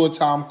turns into a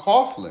Tom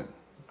Coughlin,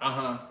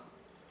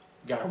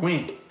 gotta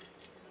win.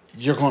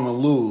 You're gonna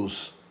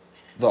lose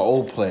the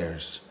old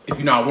players if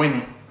you're not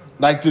winning.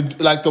 Like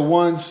the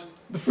ones,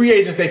 the free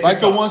agents they like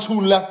the ones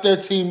who left their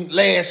team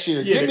last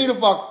year. Yeah, get me the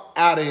fuck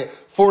out of here,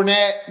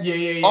 Fournette.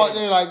 Yeah. Oh,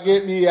 they're like,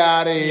 get me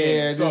out of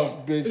here. So, this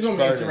bitch. It's gonna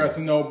be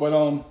interesting though, but I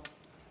don't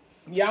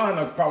have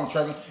no problem with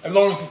Trevor. As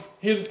long as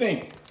here's the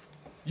thing,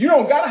 you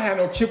don't gotta have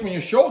no chip on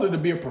your shoulder to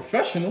be a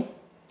professional.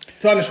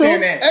 To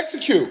understand that,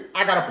 execute.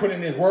 I gotta put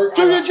in this work.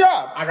 Do your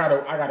job. I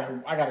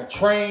gotta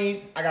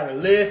train. I gotta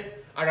lift.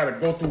 I gotta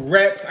go through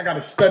reps. I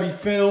gotta study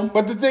film.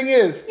 But the thing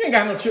is, you ain't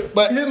got no chip.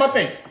 But here's my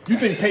thing. You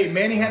think Peyton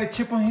Manning had a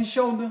chip on his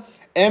shoulder?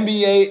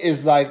 NBA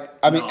is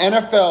like,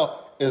 NFL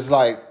is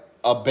like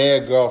a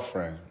bad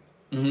girlfriend.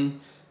 Mm-hmm.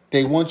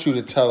 They want you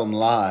to tell them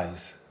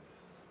lies.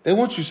 They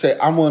want you to say,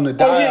 "I'm going to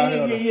die out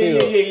here on the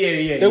field."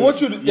 Yeah. They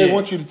want you to. They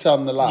want you to tell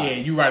them the lie. Yeah,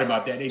 you're right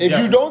about that. If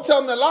you don't tell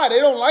them the lie,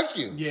 they don't like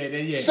you.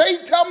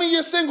 Yeah. Tell me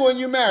you're single and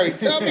you're married.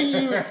 Tell me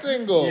you're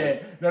single. Yeah.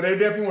 No, they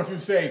definitely want you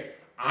to say,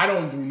 "I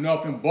don't do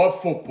nothing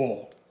but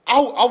football."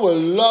 I would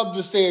love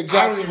to stay in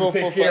Jacksonville. I don't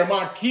even take care of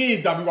my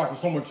kids. I be watching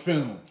so much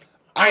film.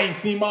 I ain't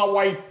seen my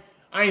wife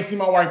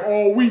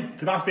all week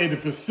because I stayed at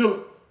the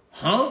facility.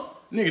 Huh?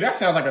 Nigga, that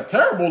sounds like a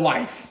terrible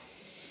life.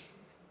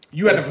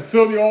 You at the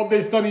facility all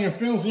day studying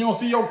films and you don't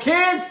see your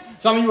kids?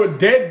 Sound like you a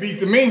deadbeat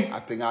to me. I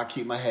think I'll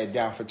keep my head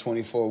down for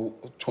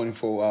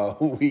 24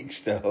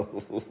 weeks,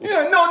 though.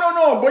 Yeah,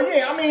 no. But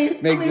yeah,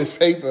 Make this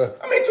paper.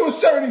 To a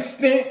certain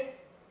extent,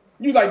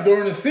 you like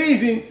during the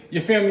season,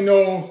 your family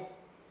knows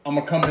I'm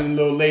going to come in a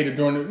little later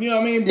during the, you know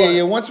what I mean? But,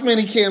 yeah. Once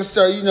minicamp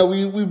start,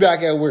 we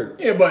back at work.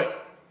 Yeah,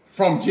 but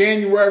from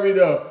January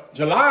to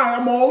July,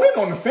 I'm all in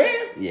on the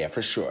fan. Yeah,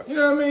 for sure. You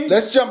know what I mean?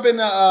 Let's jump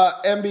into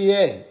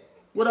NBA.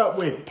 What up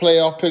with it?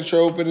 Playoff picture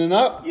opening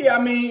up.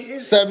 Yeah,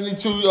 it's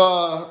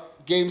 72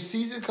 game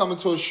season coming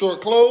to a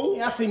short close.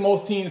 Yeah, I see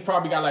most teams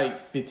probably got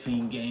like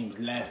 15 games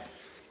left.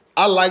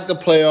 I like the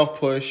playoff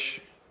push.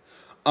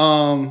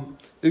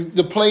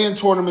 The play-in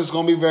tournament is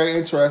going to be very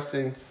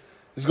interesting.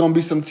 There's going to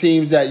be some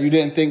teams that you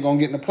didn't think going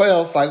to get in the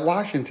playoffs, like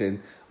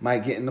Washington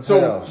might get in the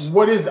playoffs. So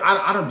what is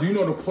I don't do you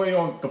know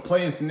the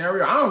play-in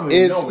scenario? I don't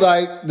really know. It's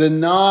like the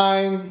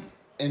 9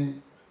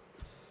 and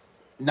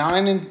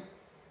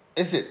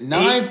is it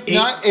 9?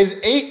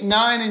 Is 8,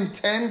 9, and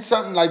 10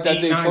 something like that?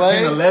 8, they 9, play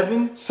 10,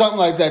 11? Something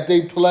like that.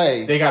 They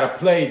play. They got to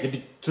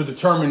play to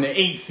determine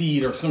the 8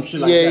 seed or some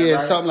shit like that. Yeah,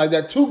 right? something like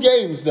that. 2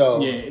 games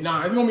though.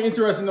 Yeah, it's gonna be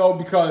interesting though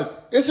because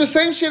it's the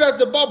same shit as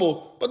the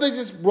bubble, but they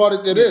just brought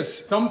it to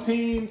this. Some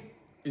teams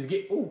is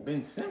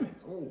Ben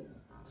Simmons.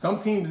 Some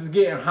teams is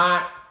getting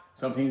hot.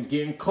 Some teams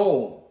getting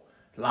cold.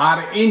 A lot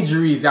of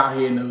injuries out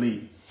here in the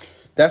league.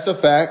 That's a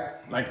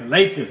fact. Like the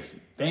Lakers,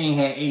 they ain't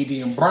had AD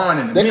and Bron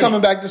in a minute. They're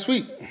coming back this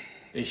week.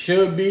 They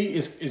should be.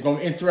 It's going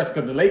to be interesting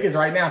because the Lakers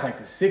right now is like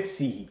the 6th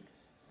seed.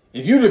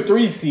 If you the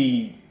 3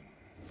 seed,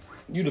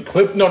 you the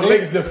Clip. No, the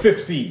Lakers the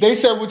 5th seed. They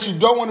said what you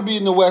don't want to be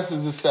in the West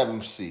is the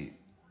 7th seed.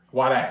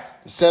 Why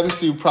that? The 7th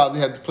seed would probably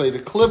have to play the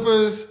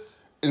Clippers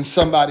and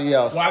somebody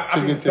else Well, I to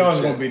think get the to the Suns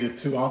chip. going to be the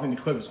 2. I don't think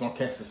the Clippers going to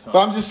catch the Suns.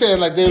 But I'm just saying,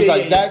 like, they was Yeah,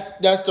 like, yeah,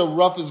 that's the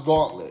roughest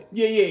gauntlet.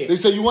 Yeah. They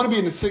said you want to be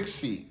in the 6th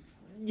seed.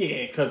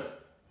 Yeah, because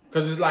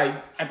it's like,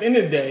 at the end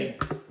of the day,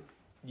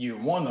 you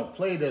want to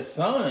play the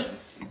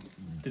Suns.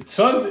 The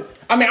Suns,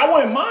 I mean, I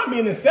wouldn't mind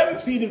being the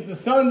 7th seed if the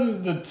Suns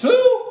is the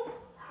 2.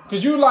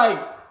 Because you like,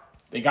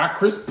 they got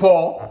Chris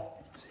Paul.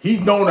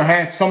 He's known to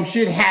have some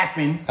shit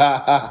happen.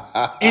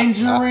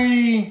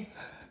 Injury.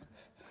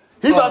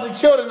 He's about to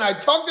kill tonight.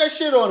 Talk that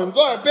shit on him.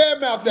 Go ahead,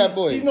 badmouth that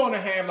boy. He's known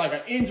to have like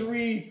an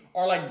injury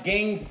or like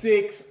game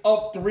 6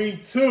 up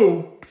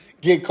 3-2.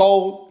 Get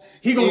cold.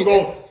 He gonna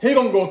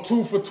go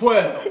 2 for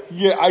 12.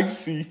 Yeah,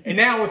 icy. And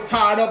now it's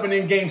tied up, and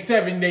in game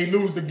 7 they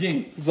lose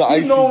again. It's an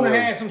He's icy known to boy.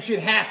 have some shit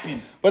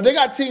happen. But they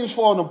got teams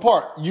falling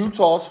apart.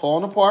 Utah's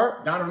falling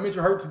apart. Donovan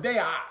Mitchell hurt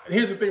today.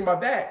 Here's the thing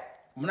about that.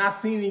 When I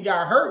seen he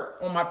got hurt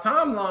on my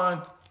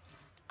timeline,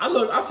 I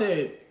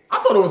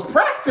thought it was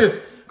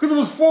practice because it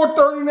was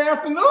 4:30 in the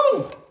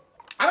afternoon.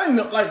 I didn't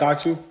know, like,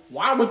 Got you.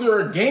 why was there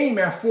a game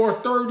at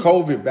 4:30?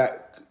 COVID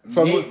back.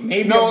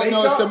 Maybe no, a it's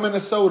makeup? the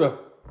Minnesota.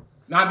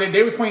 Nah,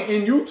 they was playing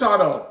in Utah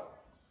though,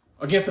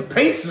 against the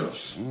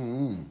Pacers.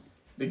 Mm-hmm.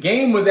 The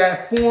game was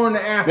at 4 in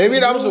the afternoon. Maybe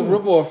that was a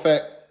ripple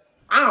effect.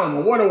 I don't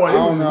know what it was. It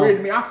was know. weird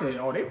to me. I said,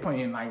 "Oh, they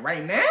playing like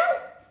right now."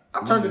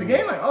 I turned to the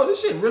game like, "Oh, this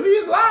shit really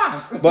is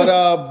live."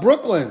 But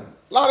Brooklyn,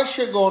 a lot of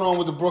shit going on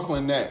with the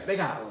Brooklyn Nets. They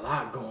got a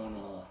lot going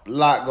on. A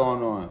lot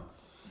going on.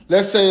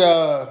 Let's say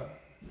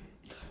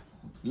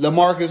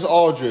LaMarcus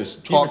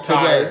Aldridge talked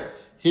retired. today.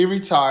 He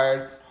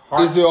retired.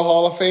 Is he a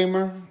Hall of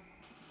Famer?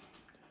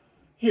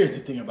 Here's the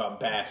thing about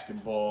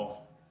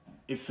basketball.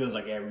 It feels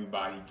like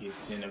everybody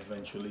gets in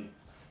eventually.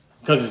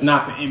 Because it's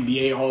not the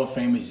NBA Hall of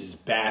Fame, it's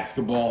just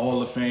basketball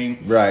Hall of Fame.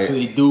 Right. So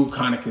they do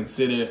kind of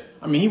consider,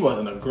 I mean, he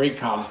wasn't a great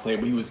college player,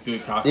 but he was a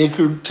good college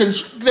player.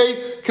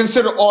 They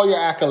consider all your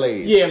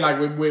accolades. Yeah, like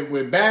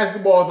with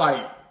basketball, it's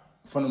like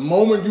from the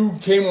moment you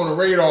came on the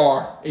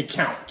radar, it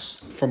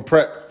counts. From your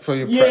prep Yeah,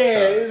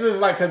 time. it's just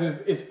like, because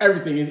it's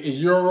everything. It's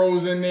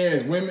Euros in there,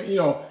 it's women,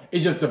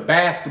 it's just the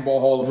basketball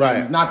Hall of Fame. Right.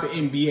 It's not the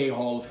NBA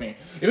Hall of Fame.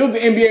 If it was the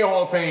NBA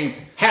Hall of Fame,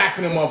 half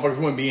of them motherfuckers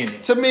wouldn't be in there.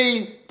 To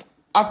me,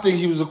 I think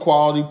he was a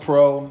quality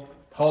pro.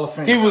 Hall of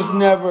Fame. He was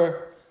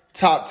never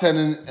top 10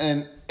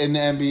 in the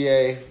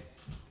NBA.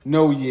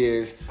 No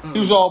years. He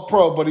was all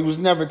pro, but he was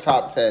never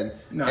top 10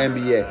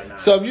 NBA. Nah.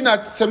 So if you're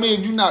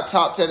not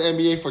top 10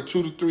 NBA for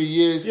 2 to 3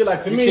 years, Yeah,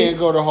 like to you me, can't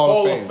go to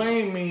Hall of Fame. Hall of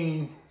Fame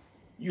means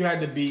you had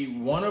to be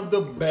one of the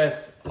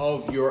best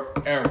of your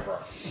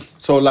era.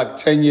 So like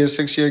 10-year,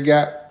 6-year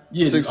gap?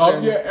 Yeah, 6, of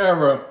 10? your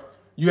era,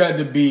 you had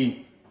to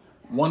be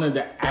one of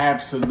the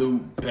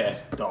absolute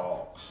best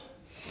dogs.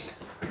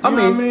 I You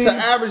know what mean, to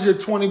average a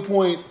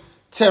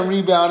 20.10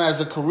 rebound as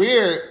a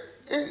career,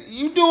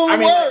 you doing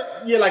work.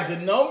 Yeah, like the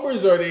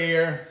numbers are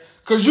there.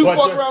 Because you But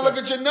fuck just around, the- look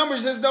at your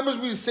numbers, his numbers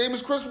be the same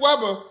as Chris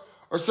Webber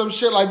or some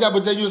shit like that.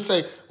 But then you'll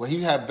say, well,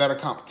 he had better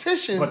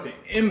competition. But the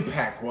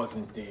impact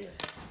wasn't there.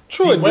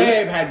 True, See, it did.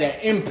 Webb had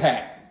that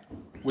impact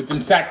with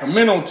them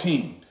Sacramento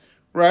teams.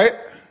 Right?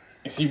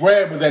 And see,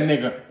 Webb was that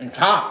nigga in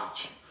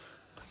college.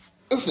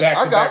 Listen, Back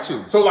I to got back.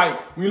 you. So, like,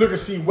 when you look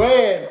at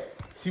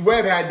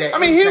Webb had that I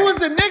mean, he impact. was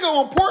the nigga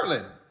on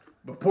Portland.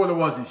 But Portland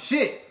wasn't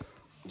shit.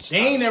 They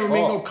ain't never fault.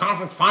 made no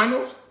conference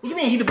finals. What you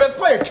mean? He the best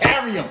player.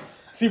 Carry him.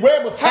 See,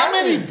 Webb was How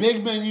many carrying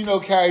big men you know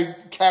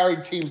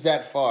carried teams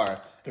that far?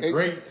 the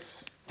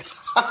greats.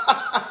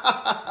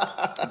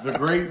 The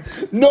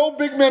greats. No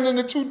big men in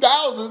the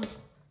 2000s.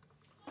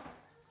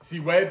 See,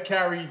 Webb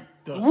carried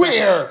the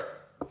Where?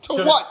 To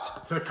to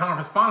what? To the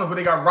conference finals where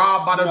they got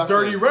robbed by the Nothing.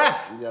 dirty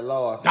ref. You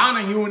lost.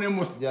 Donahue and them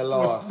was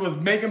lost.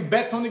 making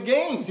bets on the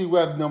game. C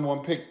Webb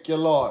 #1 pick. You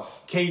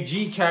lost.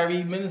 KG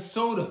carried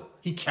Minnesota.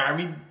 He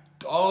carried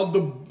all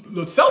the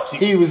Celtics.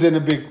 He was in the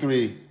big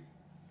three.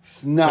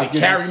 It's not He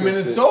getting carried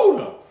twisted.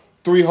 Minnesota.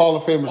 3 Hall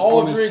of Famers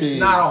on his Aldridge, team.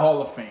 not a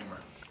Hall of Famer.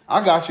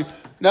 I got you.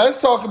 Now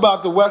let's talk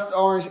about the West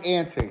Orange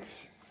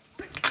antics.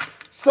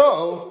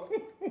 So,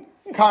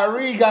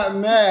 Kyrie got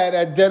mad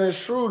at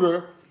Dennis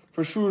Schroeder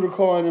for Schroeder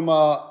calling him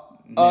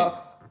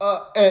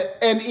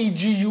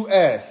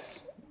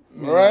Negus,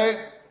 right?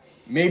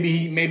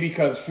 Maybe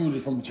because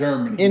Schroeder's from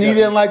Germany. And he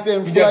didn't like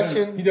the He doesn't,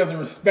 inflection. he doesn't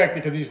respect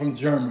it because he's from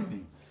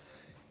Germany.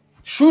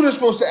 Schroeder's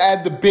supposed to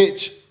add the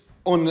bitch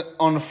on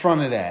the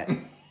front of that,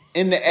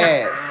 in the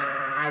ass.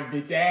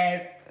 Bitch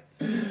ass.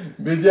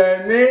 Bitch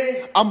ass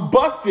nigga. I'm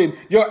busting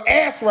your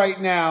ass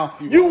right now.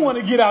 You want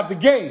to get out the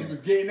He game.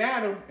 was getting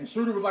at him, and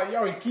Schroeder was like,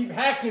 yo, he keep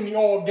hacking me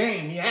all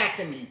game. He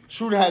hacking me.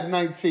 Schroeder had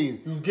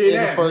 19 was getting in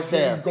at the him. first He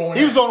was half. going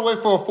He was at on the way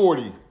for a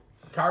 40.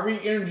 Kyrie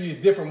energy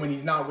is different when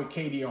he's not with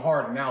KD and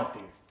Harden out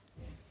there.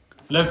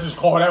 Let's just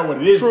call that what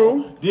it is.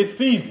 True. This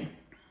season,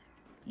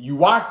 you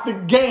watch the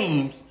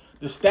games,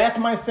 the stats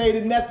might say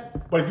the Nets,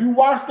 but if you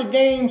watch the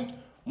games,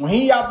 when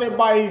he out there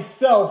by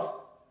himself,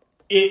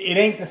 it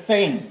ain't the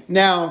same.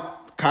 Now,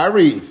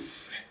 Kyrie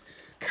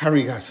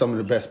got some of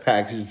the best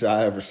packages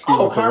I ever seen.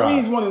 Oh, with the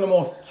Kyrie's Rock. one of the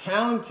most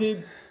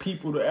talented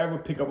people to ever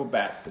pick up a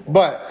basketball.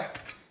 But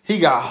He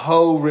got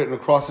hoe written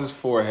across his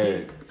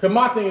forehead. Cause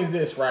my thing is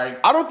this, right?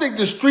 I don't think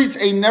the streets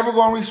ain't never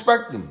gonna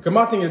respect him. Cause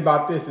my thing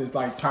about this is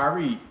like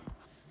Kyrie,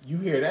 you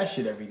hear that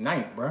shit every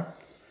night, bruh.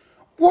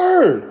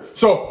 Word.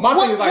 So my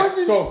thing is like,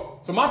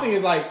 so my thing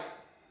is like,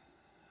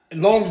 as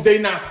long as they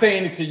not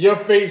saying it to your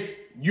face,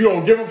 you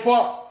don't give a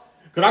fuck.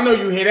 Cause I know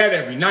you hear that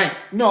every night.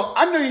 No,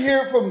 I know you hear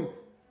it from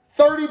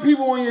 30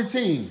 people on your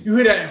team. You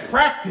hear that in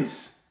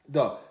practice.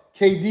 Dog.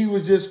 KD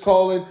was just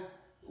calling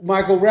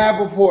Michael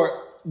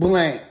Rappaport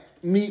blank.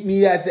 Meet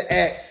me at the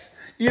X.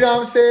 You know what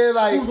I'm saying?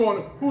 Like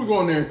Who's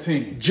on their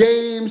team?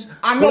 James,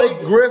 I know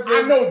Blake Griffin.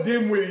 I know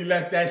Dimwitty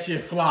lets that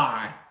shit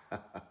fly.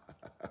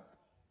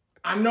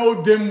 I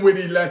know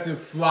Dimwitty lets it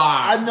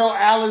fly. I know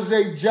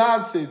Alizé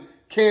Johnson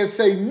can't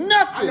say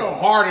nothing. I know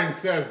Harden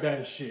says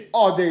that shit.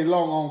 All day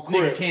long on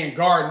Crip. Nigga can't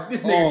guard.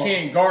 This nigga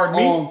can't guard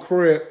me. On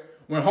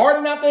Crip. When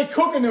Harden out there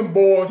cooking them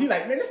balls, he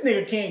like, man, this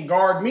nigga can't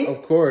guard me.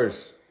 Of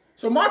course.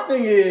 So my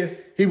thing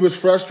is, he was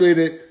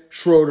frustrated.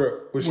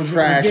 Schroeder was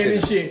trashing. Getting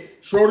this shit.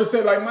 Schroeder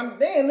said like, man,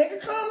 damn,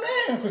 nigga, calm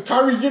down. Because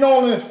Kyrie's getting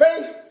all in his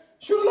face.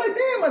 Schroeder like,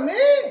 damn, my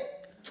man.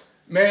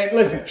 Man,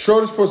 listen.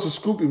 Schroeder's supposed to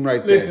scoop him right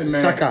there. Listen,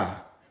 man.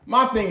 Saka.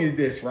 My thing is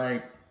this,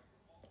 right?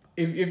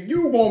 If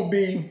you gonna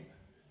be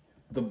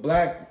the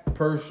black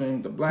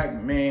person, the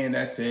black man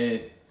that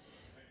says,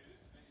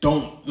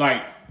 don't,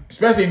 like,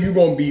 especially if you're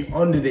gonna be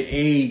under the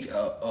age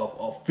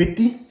of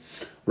 50,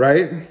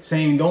 right?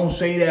 Saying don't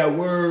say that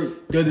word,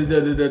 then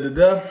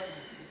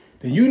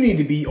you need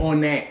to be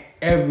on that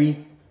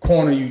every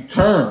corner you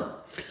turn.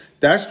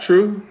 That's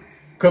true.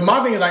 Cause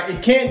my thing is like,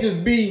 it can't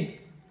just be,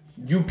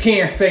 you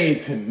can't say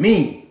it to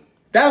me.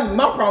 That's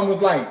my problem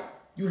was like,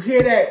 you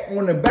hear that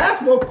on the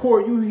basketball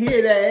court, you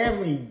hear that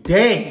every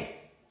day.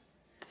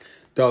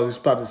 Dog, he's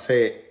about to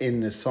say it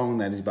in the song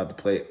that he's about to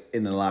play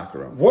in the locker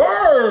room.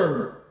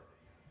 Word.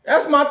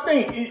 That's my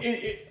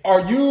thing.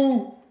 Are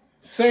you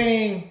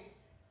saying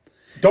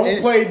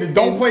don't play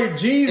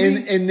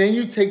Jeezy? And then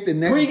you take the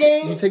next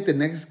pregame? You take the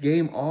next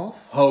game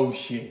off? Whole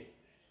shit.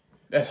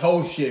 That's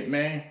whole shit,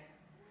 man.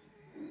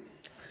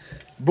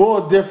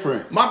 Bull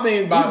different. My thing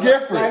is about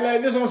different.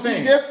 Like, this is what I'm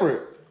saying. He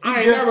different.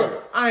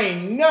 I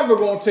ain't never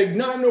gonna take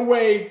nothing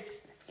away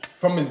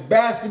from his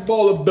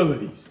basketball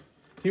abilities.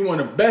 He one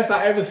of the best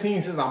I ever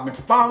seen since I've been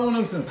following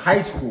him since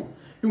high school.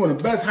 He one of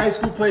the best high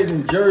school players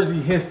in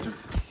Jersey history.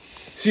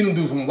 Seen him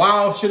do some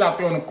wild shit out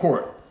there on the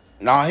court.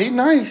 Nah, he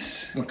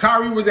nice. When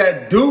Kyrie was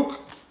at Duke,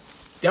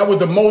 that was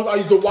the most I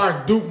used to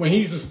watch Duke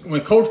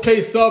when Coach K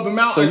subbed him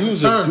out. So you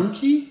was a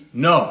Dookie?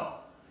 No.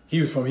 He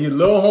was a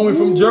little homie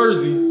from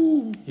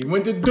Jersey. He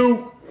went to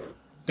Duke.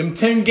 Them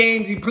 10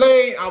 games he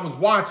played, I was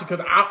watching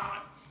because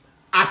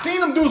I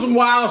seen him do some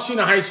wild shit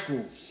in high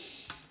school.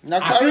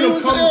 Now Kyrie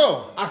was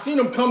ill. I seen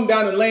him come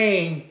down the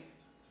lane,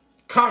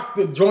 cock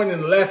the joint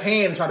in the left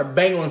hand, and try to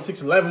bang on a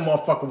 6'11"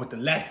 motherfucker with the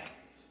left.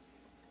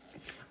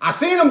 I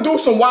seen him do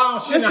some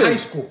wild shit in high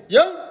school.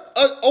 Young,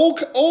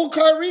 old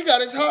Kyrie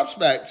got his hops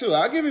back too.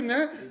 I'll give him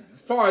that. As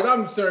far as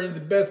I'm concerned, he's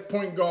the best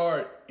point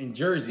guard in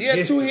Jersey. He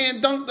had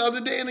two-hand dunk the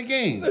other day in the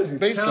game.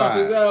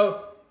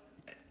 Baseline.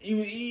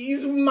 He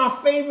was my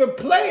favorite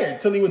player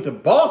until he went to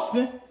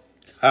Boston.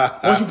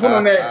 Once you put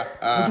on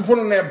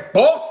that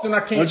Boston,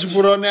 I can't. Once you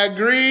put on that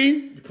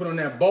green, you put on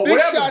that ball. Big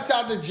shouts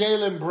out to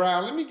Jaylen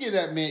Brown. Let me give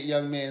that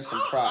young man some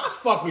props. I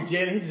fuck with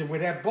Jaylen. He just with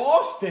that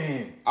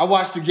Boston. I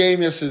watched the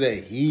game yesterday.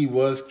 He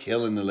was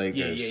killing the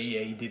Lakers.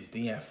 Yeah. He did.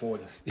 He had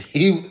 40.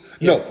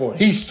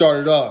 He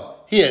started off.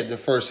 He had the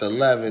first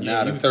 11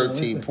 out of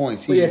 13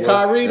 points. He was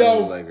Kyrie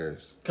though. The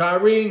Lakers.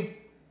 Kyrie,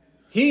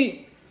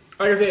 like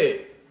I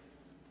said,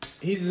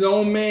 he's his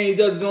own man. He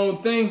does his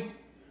own thing.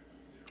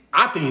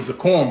 I think he's a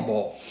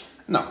cornball.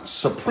 No,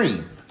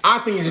 supreme. I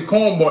think he's a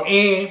cornball.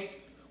 And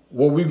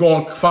what we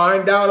going to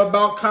find out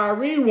about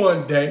Kyrie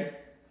one day,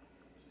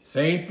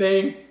 same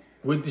thing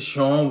with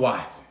Deshaun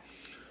Watson.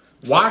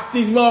 Watch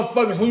these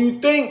motherfuckers who you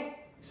think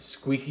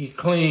squeaky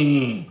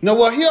clean. No,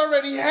 well, he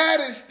already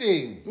had his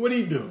thing. What'd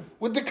he do?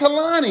 With the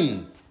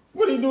Kalani.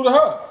 What'd he do to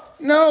her?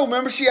 No,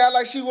 remember she acted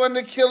like she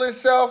wanted to kill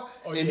herself?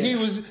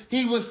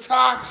 He was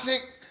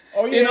toxic.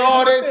 Oh yeah, and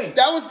all that.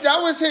 That was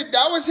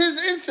his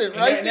incident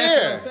right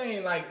there. That's what I'm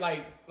saying.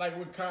 Like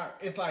with Kyrie,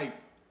 it's like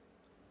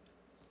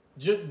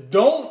just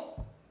don't.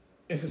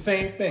 It's the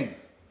same thing.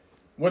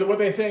 What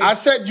they say? I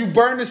said you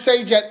burn the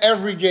sage at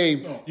every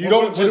game. No. You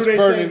don't just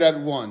burn it at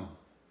one.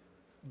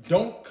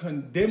 Don't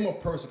condemn a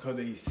person because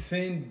they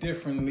sin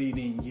differently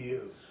than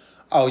you.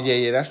 Oh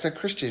yeah, that's the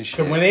Christian shit.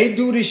 Because when they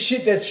do this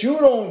shit that you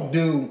don't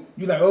do,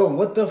 you're like, oh,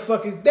 what the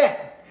fuck is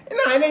that?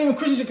 No, it ain't even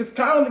Christian because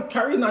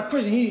Kyrie's not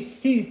Christian.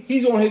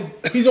 He's on his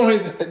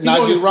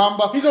Najee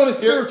Ramba. He's on his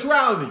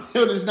spirituality.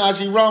 He's on his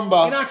Najee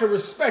Ramba. And I can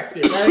respect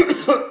it, right?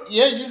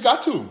 Yeah, you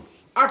got to.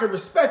 I can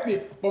respect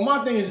it, but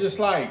my thing is just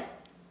like,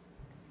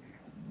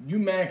 you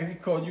mad because he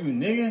called you a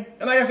nigga?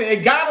 And like I said,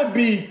 it gotta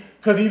be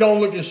because he don't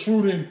look at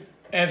shooting,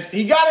 and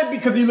he gotta be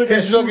because he look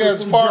at shooting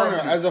as a foreigner.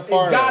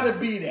 It gotta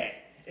be that.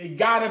 It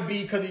gotta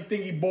be because he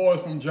think he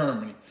boys from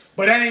Germany.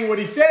 But that ain't what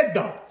he said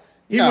though.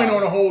 He went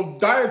on a whole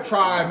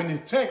diatribe in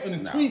his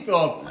tweets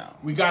of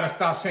we gotta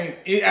stop saying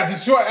it,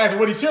 as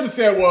what he should have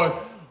said was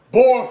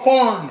boy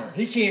foreigner.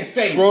 He can't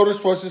say Schroeder's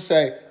supposed to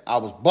say I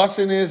was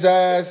busting his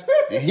ass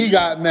and he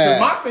got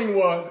mad. My thing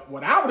was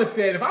what I would have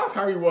said if I was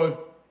Kyrie was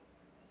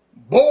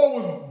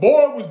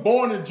boy was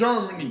born in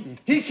Germany.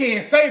 He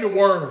can't say the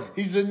word.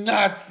 He's a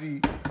Nazi.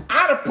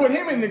 I'd have put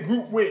him in the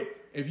group with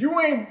if you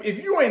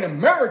ain't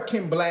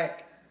American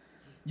black,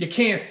 you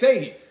can't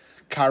say it.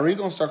 Kyrie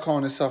gonna start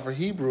calling himself a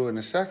Hebrew in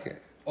a second.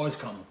 Oh, it's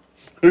coming.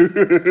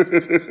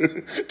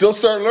 Don't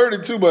start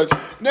learning too much.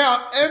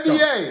 Now,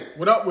 NBA.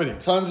 What up with it?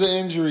 Tons of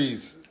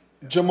injuries.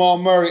 Jamal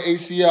Murray,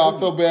 ACL. I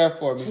feel bad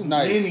for him. He's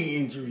nice. Many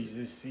injuries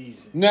this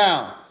season.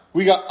 Now,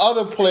 we got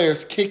other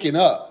players kicking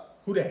up.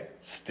 Who that?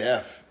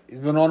 Steph. He's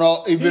been on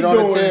a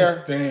tear.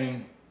 His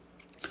thing.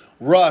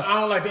 Russ. I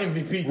don't like the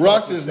MVP talk.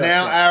 Russ is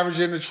now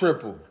averaging a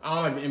triple. I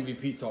don't like the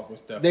MVP talk with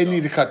Steph. They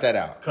need to cut that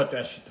out. Cut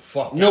that shit the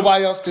fuck out.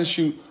 Nobody else can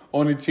shoot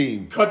on the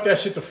team. Cut that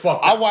shit the fuck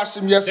out. I watched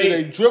them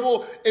yesterday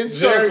dribble in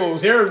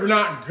circles. They're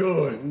not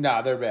good.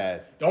 Nah, they're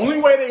bad. The only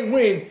way they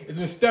win is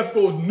when Steph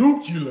goes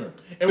nuclear.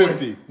 And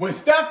 50. When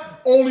Steph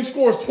only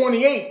scores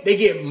 28, they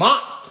get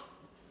mocked.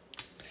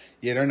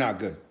 Yeah, they're not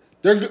good.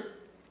 They're good.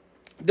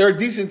 They're a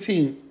decent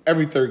team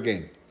every third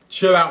game.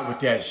 Chill out with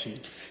that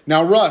shit.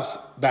 Now, Russ,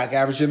 back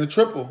averaging a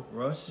triple.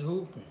 Russ is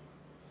hooping.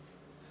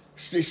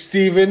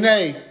 Stephen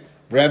A.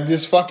 revved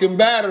his fucking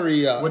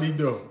battery up. What'd he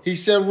do? He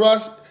said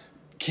Russ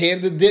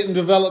didn't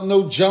develop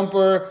no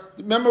jumper.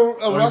 Remember,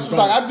 Russ was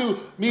like,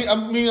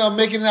 I'm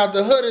making it out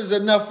the hood is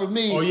enough for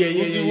me. Oh,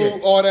 yeah.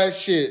 All that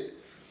shit.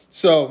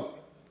 So,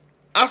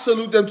 I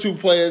salute them two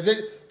players.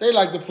 They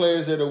like the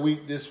players of the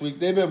week this week.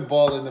 They've been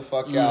balling the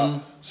fuck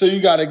out. So,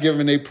 you got to give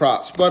them their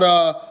props. But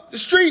the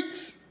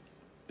streets.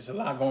 There's a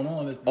lot going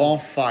on. On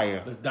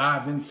fire. Let's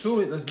dive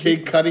into it.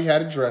 Kid Cudi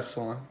had a dress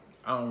on.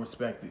 I don't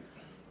respect it.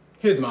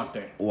 Here's my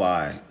thing.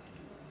 Why?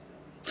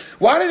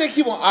 Why do they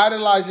keep on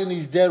idolizing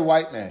these dead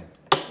white men?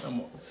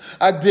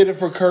 I did it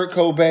for Kurt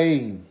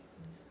Cobain.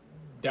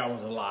 That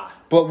was a lie.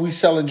 But we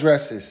selling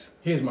dresses.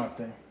 Here's my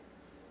thing.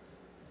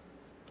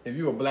 If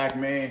you're a black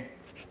man,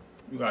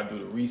 you gotta do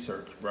the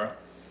research, bro.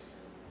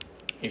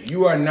 If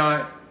you are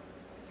not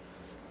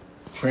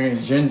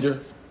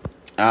transgender,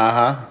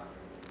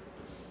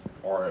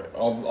 or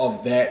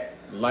of that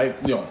life,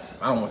 I don't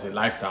want to say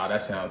lifestyle.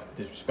 That sounds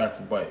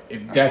disrespectful. But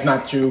if that's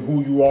not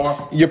who you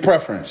are, your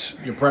preference,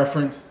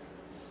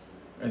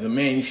 as a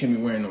man, you shouldn't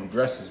be wearing no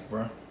dresses,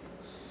 bro.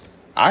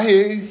 I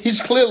hear you. He's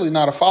clearly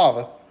not a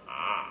father.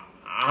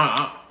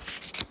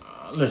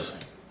 Listen,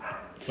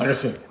 like I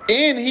said,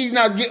 and he's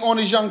not getting on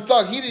his Young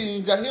Thug.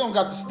 He don't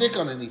got the stick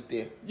underneath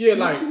there. Yeah,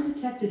 like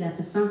detected at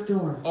the front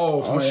door.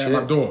 Oh shit, at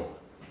my door.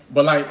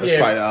 But like,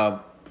 that's probably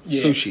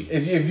sushi.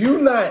 If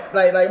you not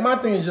like my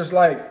thing is just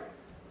like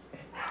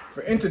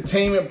for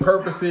entertainment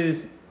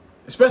purposes,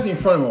 especially in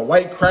front of a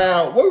white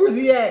crowd. Where was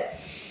he at?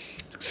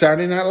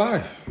 Saturday Night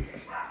Live.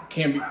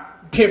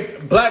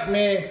 Black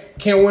man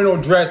can't wear no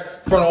dress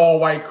in front of all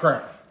white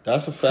crowd.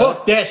 That's a fact.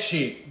 Fuck that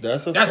shit.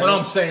 That's what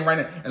I'm saying right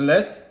now.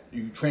 Unless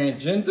you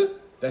transgender,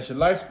 that's your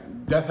life.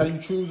 That's how you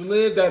choose to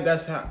live.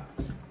 That's how.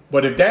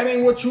 But if that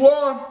ain't what you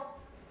are,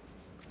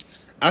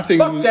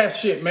 fuck that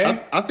shit,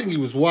 man. I think he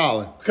was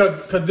wilding.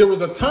 Because there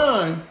was a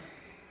time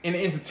in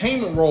the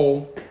entertainment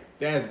role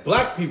that as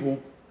black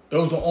people,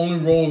 those are the only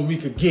roles we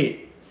could get.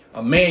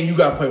 A man, you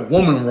gotta play a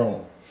woman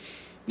role.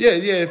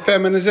 Yeah,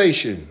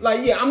 feminization.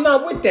 I'm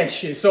not with that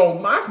shit.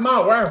 So that's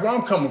where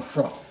I'm coming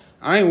from.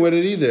 I ain't with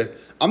it either.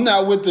 I'm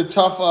not with the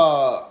tough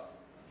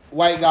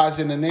white guys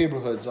in the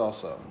neighborhoods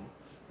also.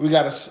 We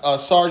got a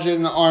sergeant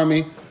in the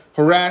army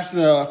harassing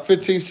a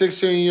 15,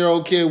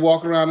 16-year-old kid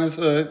walking around his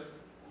hood.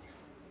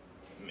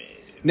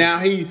 Now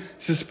he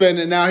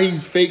suspended. Now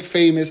he's fake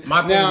famous.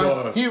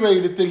 Now he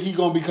ready to think he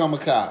gonna become a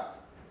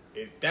cop.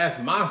 If that's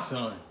my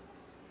son,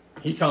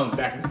 he comes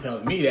back and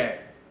tells me that,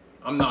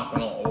 I'm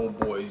knocking on old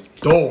boy's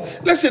door.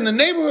 Listen, the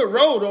neighborhood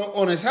road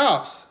on his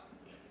house.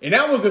 And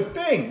that was the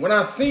thing. When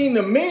I seen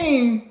the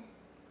meme,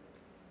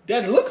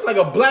 that looks like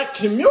a black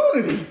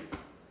community.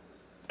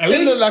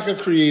 It look like a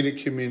created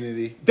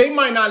community. They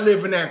might not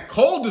live in that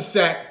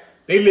cul-de-sac.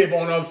 They live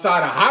on the other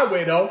side of the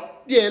highway, though.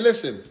 Yeah,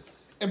 listen.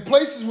 In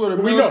places where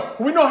the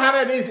we know how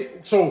that is.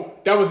 So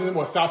that was in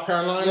South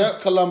Carolina? Yeah,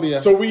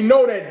 Columbia. So we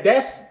know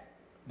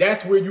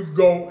that's where you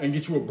go and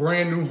get you a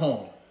brand new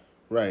home.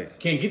 Right.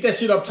 Can't get that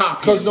shit up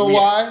top. Because know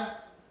why?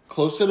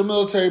 Close to the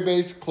military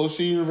base, close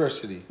to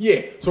university.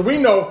 Yeah. So we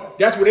know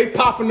that's where they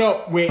popping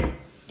up with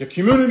the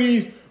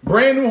communities,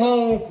 brand new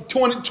home.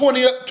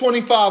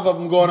 25 of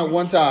them going at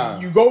one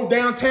time. You go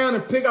downtown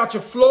and pick out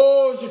your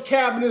floors, your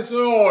cabinets, and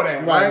all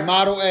that. Right.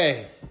 Model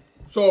A.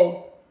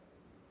 So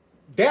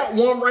that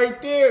one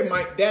right there,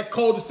 that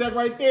cul-de-sac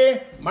right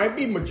there, might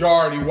be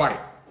majority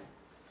white.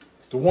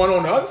 The one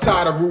on the other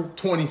side of Route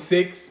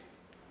 26,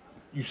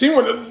 you see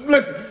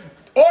listen,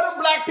 all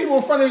them black people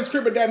in front of this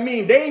crib at that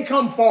meme, they ain't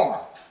come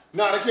far.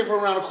 Nah, they came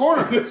from around the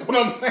corner. That's what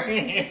I'm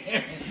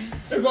saying.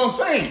 That's what I'm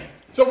saying.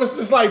 So it's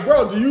just like,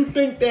 bro, do you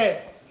think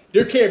that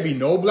there can't be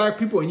no black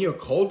people in your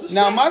cul-de-sac?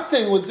 Now, my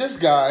thing with this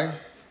guy,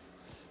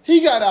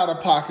 He got out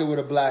of pocket with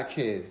a black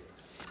kid.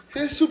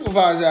 His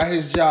supervisor at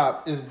his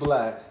job is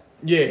black.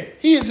 Yeah.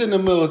 He is in the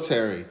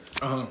military.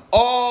 Uh-huh.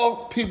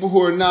 All people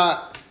who are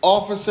not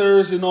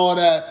officers and all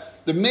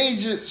that, the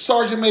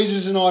sergeant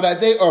majors and all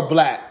that, they are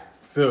black.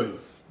 Feel you.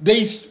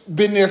 They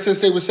been there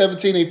since they were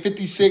 17, they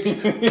 56.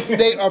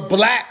 They are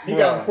black, He bruh.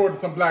 got reported to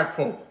some black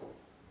folk.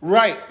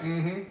 Right.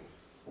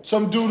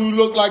 Some dude who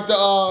looked like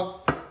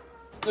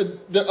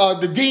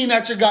the dean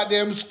at your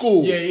goddamn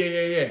school.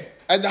 Yeah.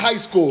 At the high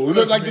school. Who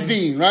looked like the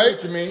dean, right?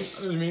 What you mean?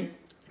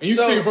 And you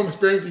So- speaking from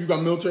experience, you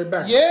got military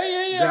background.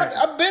 Yeah. Exactly.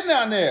 I've been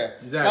down there.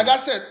 Exactly. Like I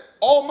said,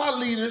 all my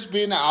leaders,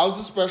 being that I was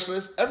a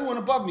specialist, everyone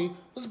above me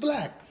was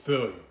black. Feel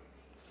you.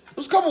 There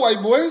was a couple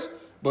white boys,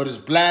 but it's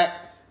black,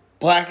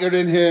 blacker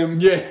than him,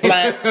 Yeah.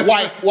 black,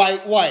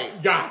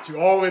 white. Got you.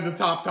 All the way to the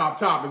top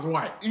is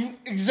white.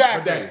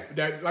 Exactly. But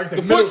that, like I said,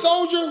 The foot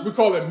soldier? We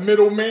call it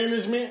middle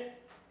management.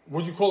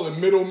 What you call it,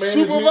 middle management?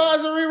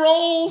 Supervisory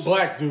roles?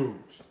 Black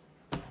dudes.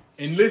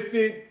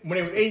 Enlisted when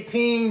they was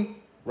 18,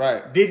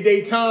 Right. did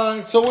they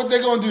time. So what they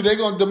gonna do? They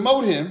gonna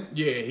demote him.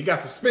 Yeah, he got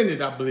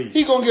suspended, I believe.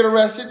 He gonna get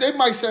arrested. They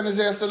might send his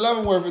ass to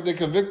Leavenworth if they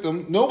convict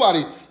him.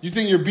 Nobody. You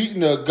think you're beating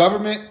the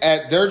government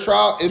at their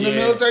trial in the Yeah.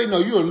 military? No,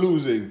 you're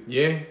losing.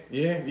 Yeah.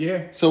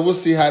 So we'll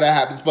see how that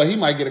happens. But he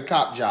might get a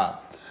cop job.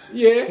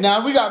 Yeah.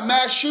 Now we got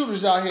mass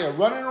shooters out here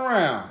running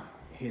around.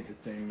 Here's the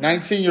thing, man.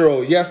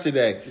 19-year-old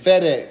yesterday,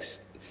 FedEx,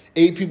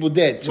 8 people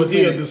dead. 2 Was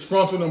he a minutes.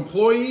 disgruntled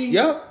employee?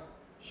 Yep.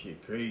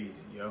 Shit, crazy,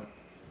 yo.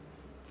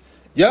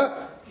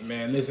 Yep.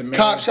 Man, listen, man.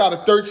 Cop shot a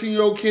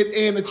 13-year-old kid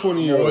and a I always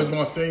 20-year-old.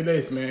 want to say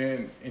this,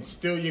 man.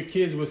 Instill your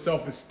kids with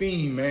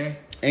self-esteem, man.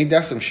 Ain't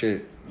that some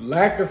shit?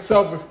 Lack of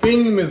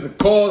self-esteem is the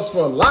cause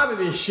for a lot of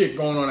this shit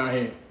going on out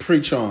here.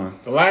 Preach on.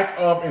 The lack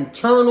of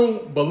internal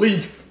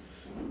belief.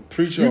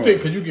 Preach You on. think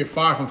because you get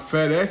fired from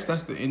FedEx,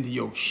 that's the end of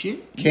your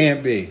shit?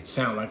 Can't be.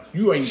 Sound like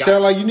you ain't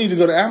Sound like you need to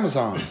go to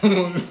Amazon.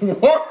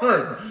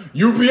 Word.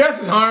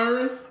 UPS is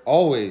hiring.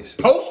 Always.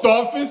 Post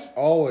office.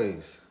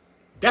 Always.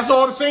 That's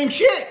all the same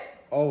shit.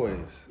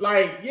 Always.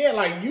 Like, yeah,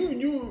 like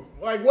you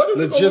like what is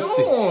Logistics.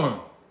 going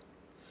on?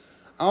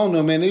 I don't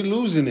know, man. They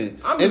losing it.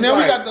 I'm And just then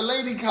we like- got the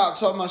lady cop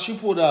talking about she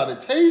pulled out a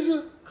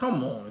taser.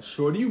 Come on,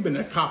 shorty. You've been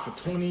a cop for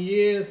 20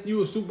 years.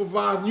 You a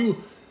supervisor.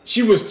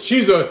 She's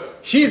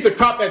the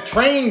cop that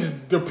trains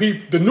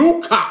the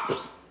new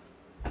cops.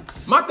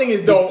 My thing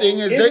is though, thing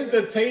is isn't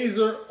the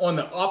taser on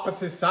the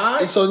opposite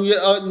side? It's on your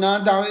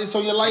down. It's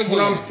on your light That's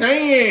what I'm hand.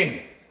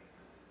 saying.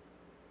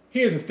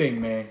 Here's the thing,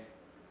 man.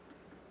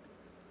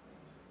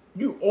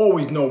 You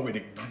always know where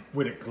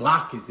the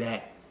Glock is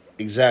at.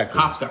 Exactly.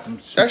 Cops got them.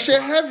 That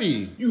shit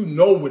heavy. You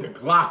know where the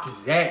Glock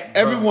is at,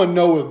 bro. Everyone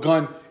know a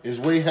gun is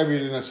way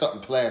heavier than something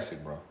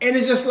plastic, bro. And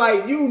it's just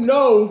like, you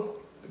know,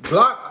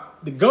 Glock,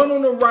 the gun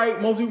on the right,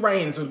 mostly right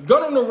handed. So the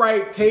gun on the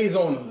right,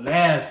 taser on the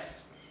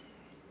left.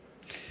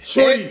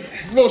 Shorty,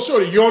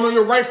 you don't know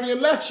your right from your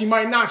left. She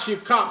might not. She a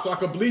cop, so I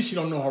could believe she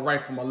don't know her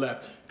right from her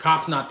left.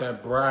 Cop's not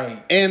that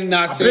bright. And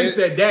not I've been saying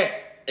said that.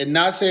 and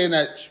not saying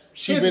that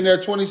she been there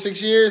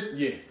 26 years.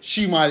 Yeah.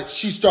 She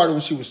started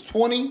when she was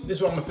 20. This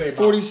is what I'm gonna say about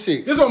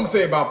 46. This is what I'm gonna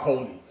say about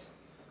police.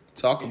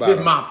 Talk about This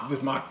them.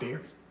 is my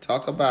theory.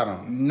 Talk about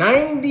them.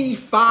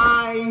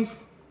 95%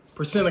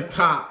 of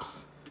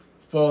cops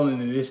fall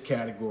into this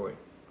category.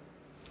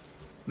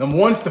 Number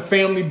one, it's the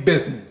family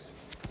business.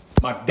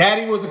 My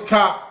daddy was a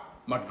cop.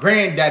 My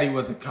granddaddy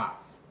was a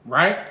cop.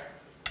 Right?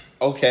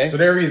 Okay. So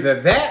they're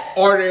either that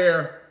or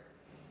they're,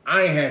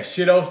 I ain't had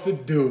shit else to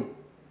do.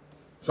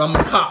 So I'm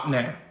a cop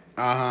now.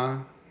 Uh-huh.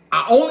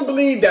 I only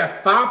believe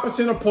that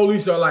 5% of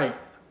police are like,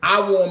 I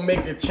want to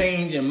make a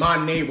change in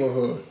my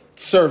neighborhood.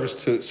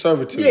 Servitude.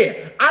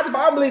 Yeah,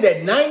 I believe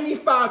that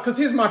 95, because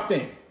here's my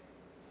thing.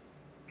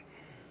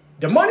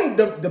 The money,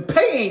 the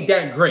pay ain't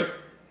that great.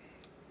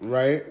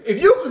 Right.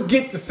 If you could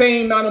get the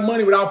same amount of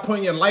money without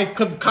putting your life,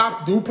 because the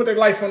cops do put their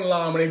life on the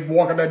line when they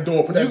walk out that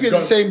door. Put that You get gun.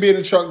 the same being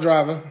a truck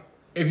driver.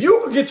 If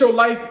you could get your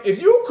life,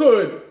 if you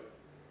could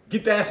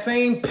get that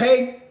same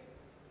pay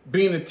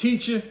being a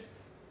teacher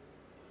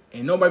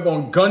and nobody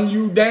gonna gun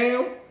you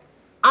down,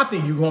 I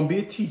think you're gonna be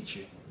a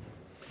teacher.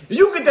 If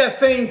you get that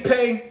same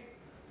pay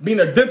being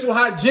a dental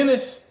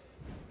hygienist,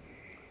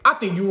 I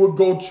think you would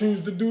go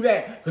choose to do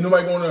that.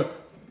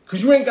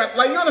 Because you ain't got,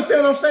 like, you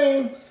understand what I'm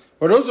saying?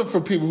 Well, those are for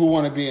people who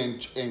want to be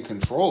in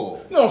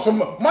control. No, so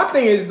my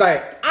thing is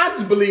like, I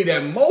just believe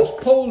that most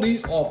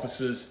police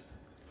officers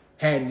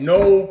had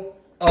no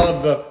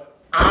other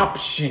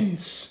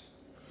options.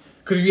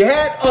 Because if you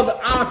had other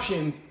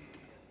options,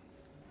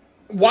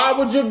 why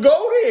would you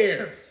go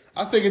there?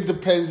 I think it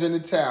depends in the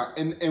town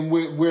and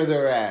where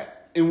they're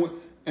at.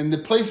 And the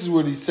places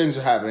where these things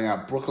are happening,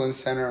 out Brooklyn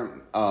Center,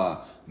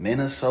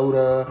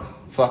 Minnesota,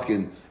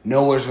 fucking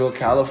Nowheresville,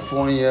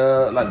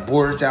 California, like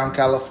Bordertown,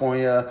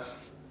 California.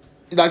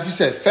 Like you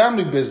said,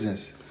 family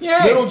business.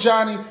 Yeah. Little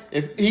Johnny,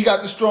 if he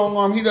got the strong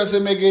arm, he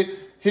doesn't make it.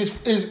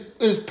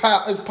 His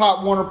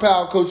Pop Warner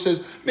Powell coach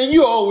says, "Man,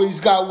 you always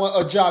got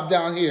a job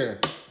down here."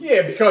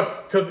 Yeah, because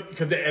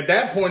at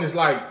that point it's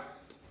like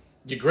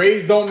your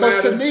grades don't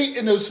Because matter. to me,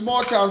 in those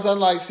small towns,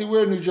 unlike,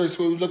 we're in New Jersey,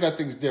 where we look at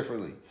things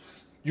differently.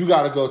 you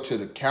got to go to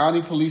the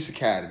county police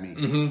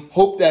academy.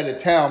 Hope that the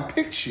town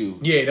picks you.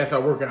 Yeah, that's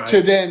how working out.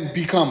 To then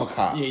become a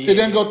cop. To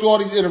then go through all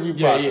these interview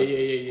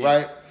processes,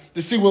 right?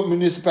 To see what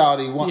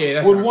municipality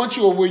would want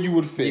you or where you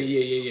would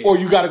fit. Or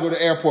you got to go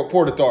to Airport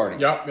Port Authority.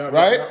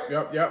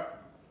 Yep.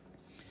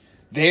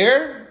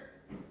 There,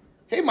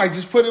 they might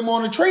just put him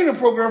on a training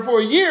program for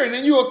a year and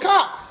then you a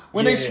cop.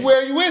 When they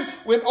swear you in,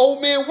 when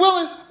old man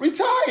Willis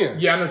retire.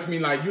 Yeah, I know what you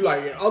mean. Like, you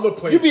like in other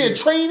places. You be a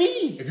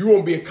trainee. If you want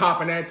to be a cop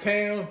in that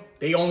town,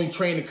 they only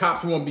train the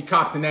cops who want to be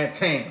cops in that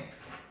town.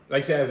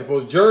 Like I said, as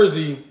opposed to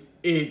Jersey,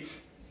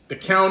 it's the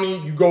county.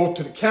 You go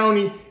to the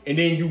county and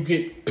then you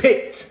get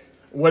picked.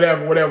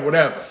 Whatever.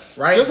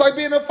 Right? Just like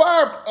being a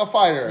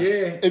firefighter.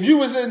 Yeah. If you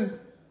was in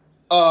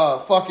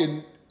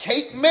fucking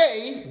Cape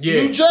May,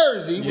 New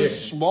Jersey, which is a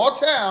small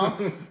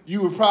town,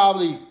 you would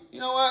probably... You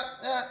know what?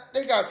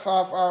 They got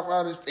 5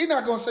 firefighters. They're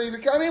not gonna say the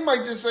county. They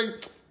might just say,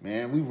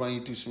 "Man, we run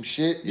you through some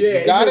shit. If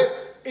you got it."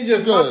 It's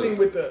just my thing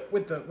with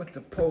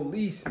the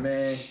police,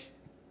 man.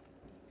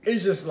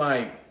 It's just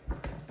like,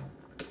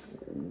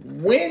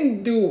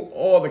 when do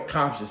all the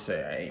cops just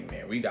say, "Hey,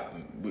 man, we got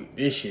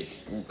this shit"?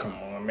 Come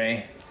on,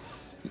 man.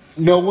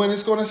 Know when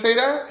it's gonna say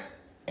that?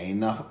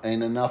 Ain't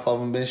enough of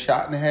them been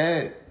shot in the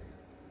head.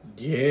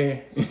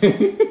 Yeah.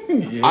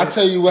 I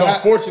tell you what. It's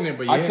unfortunate,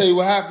 but yeah. I tell you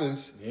what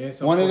happens. Yeah,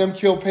 one of them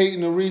killed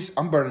Peyton and Reese.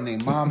 I'm burning their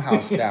mom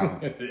house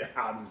down.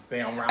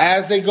 Damn right.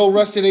 As they go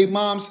rush to their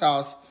mom's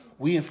house,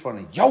 we in front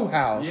of your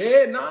house.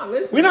 Yeah, nah,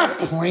 listen. We're not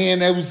playing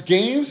those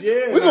games.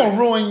 Yeah, we're gonna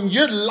ruin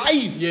your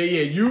life.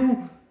 Yeah.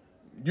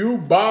 You,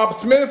 Bob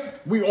Smith,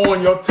 we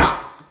on your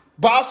top.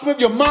 Bob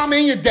Smith, your mom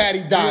and your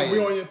daddy died.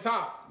 We on your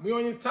top. We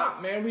on your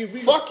top, man. We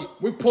fuck it.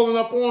 We pulling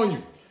up on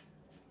you.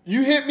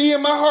 You hit me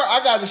in my heart,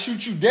 I got to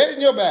shoot you dead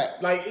in your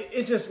back. Like,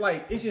 it's just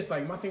like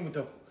my thing with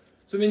the...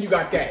 So then you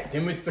got that.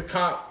 Then it's the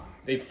cop.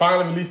 They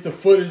finally released the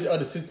footage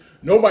of the...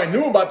 Nobody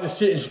knew about this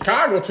shit in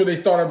Chicago until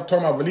they started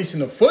talking about releasing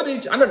the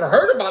footage. I never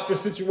heard about this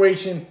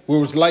situation.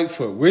 Where was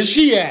Lightfoot? Where's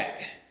she at?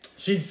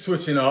 She's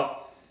switching up.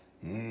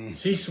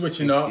 She's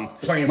switching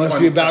up, playing Must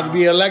be about to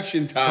be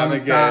election time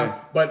again.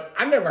 But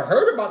I never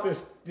heard about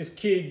this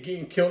kid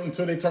getting killed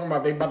until they talking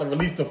about they about to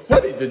release the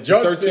footage. The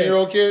judge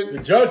 13-year-old kid? The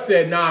judge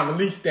said, nah,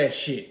 release that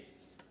shit.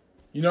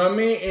 You know what I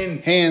mean?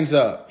 And hands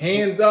up.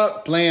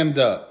 Blammed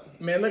up.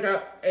 Man, look,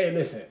 hey,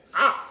 listen.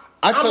 I'm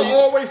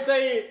always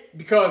say it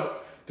because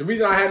the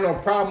reason I had no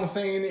problem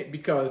saying it,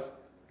 because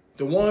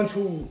the ones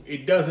who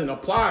it doesn't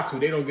apply to,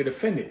 they don't get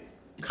offended.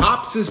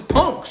 Cops is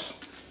punks.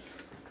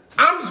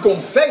 I'm just going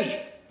to say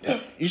it.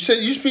 You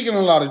speaking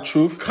a lot of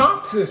truth.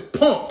 Cops is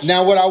punks.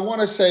 Now, what I want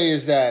to say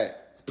is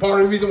that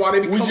part of the reason why they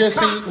become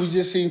cops. We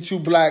just seen 2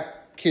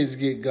 black kids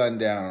get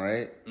gunned down,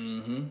 right?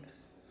 Mm-hmm.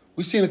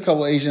 We seen a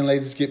couple Asian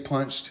ladies get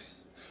punched.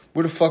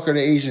 Where the fuck are the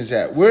Asians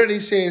at? Where are they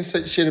saying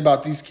such shit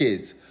about these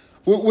kids?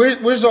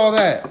 Where's all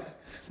that?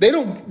 They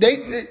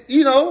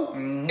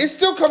it's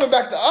still coming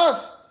back to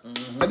us.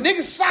 Mm-hmm. A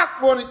nigga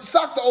socked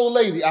the old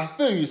lady. I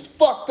feel you. It's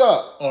fucked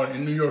up. Oh,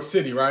 in New York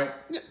City, right?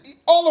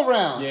 All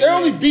around. They're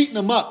only beating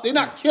them up. They're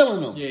not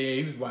killing them. Yeah,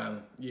 he was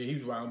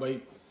violent.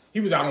 But he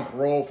was out on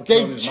parole for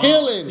killing his mom.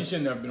 He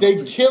shouldn't have been.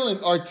 They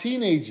killing our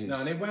teenagers.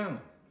 Nah, they violent.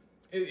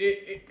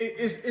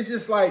 It's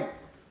just like,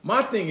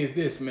 my thing is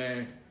this,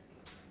 man.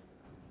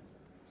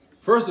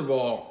 First of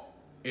all,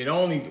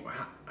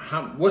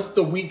 what's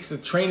the weeks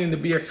of training to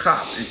be a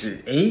cop? Is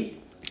it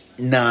 8?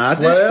 Nah,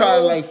 this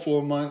probably like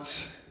 4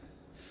 months.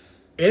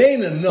 It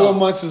ain't enough. 4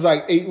 months is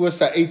like 8. What's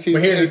that? 18.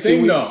 But here's 18 the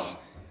thing, weeks. though.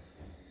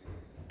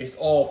 It's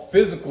all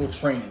physical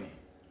training.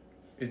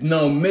 It's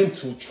no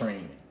mental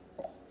training.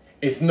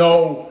 It's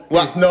no.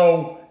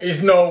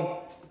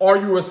 Are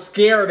you a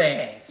scared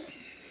ass?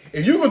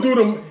 If you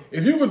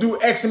could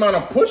do X amount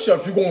of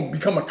push-ups, you're gonna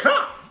become a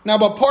cop. Now,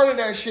 but part of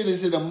that shit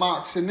is in a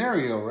mock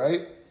scenario,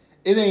 right?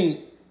 It ain't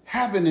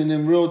happening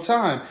in real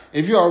time.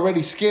 If you're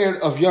already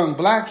scared of young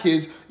black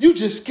kids, you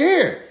just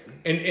scared.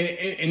 And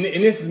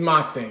this is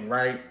my thing,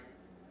 right?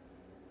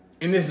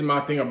 And this is my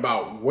thing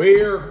about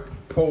where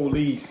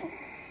police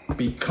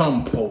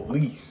become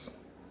police.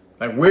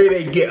 Like, where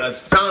they get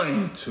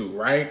assigned to,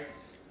 right?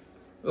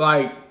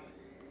 Like,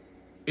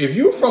 if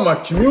you from a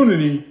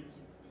community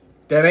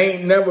that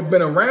ain't never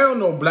been around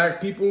no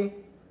black people,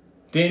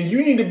 then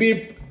you need to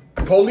be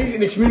police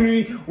in the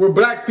community where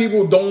black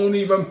people don't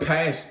even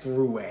pass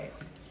through at.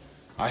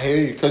 I hear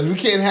you. Because we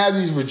can't have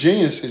these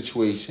Virginia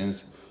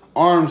situations.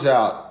 Arms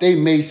out. They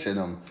macing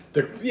them.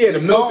 The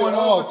going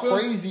all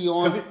crazy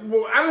on.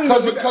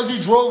 Because he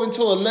drove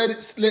into a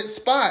lit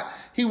spot.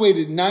 He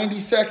waited 90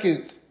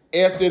 seconds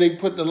after they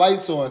put the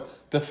lights on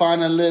to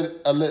find a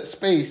lit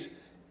space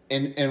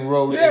and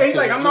rode. Yeah, he's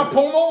like, I'm not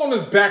pulling on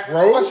this back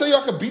road. What, so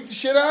y'all could beat the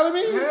shit out of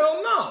me?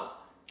 Hell no.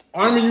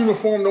 Army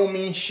uniform don't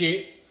mean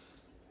shit.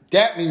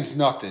 That means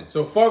nothing.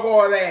 So fuck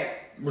all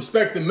that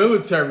respect the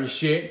military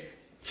shit.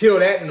 Kill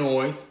that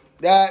noise.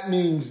 That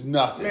means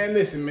nothing. Man,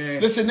 listen,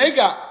 man. Listen, they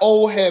got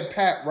old head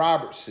Pat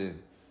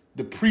Robertson,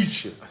 the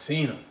preacher. I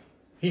seen him.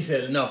 He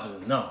said enough is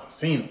enough. I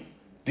seen him.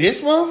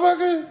 This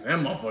motherfucker? That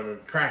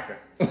motherfucker cracker.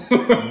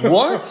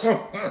 What?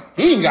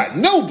 He ain't got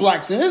no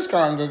blacks in his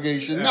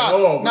congregation. Not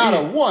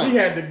a one. He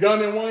had the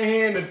gun in one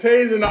hand, the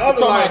taser in the other.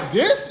 Talking like, about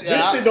this?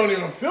 This shit don't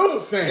even feel the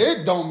same.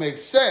 It don't make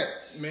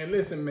sense. Man,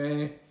 listen,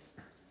 man.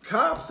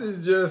 Cops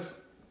is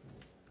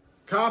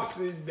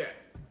that.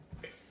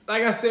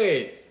 Like I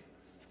said,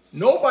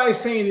 nobody's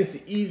saying it's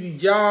an easy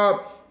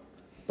job,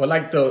 but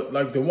like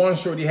the one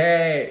shorty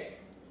had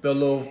the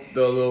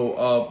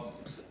little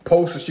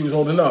poster she was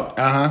holding up.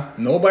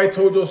 Nobody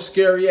told your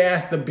scary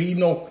ass to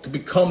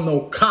become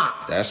no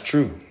cop. That's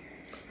true.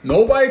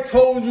 Nobody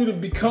told you to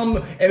become.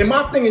 And then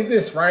my thing is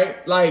this,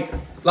 right? Like,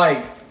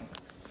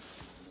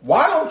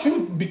 why don't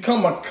you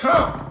become a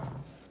cop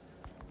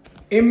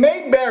in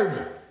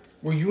Mayberry,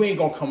 where you ain't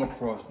gonna come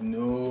across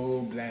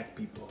no black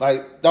people?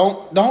 Like,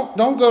 don't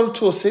go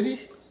to a city.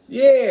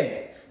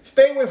 Yeah,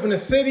 stay away from the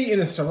city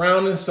and the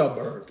surrounding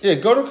suburbs. Yeah,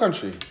 go to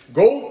country.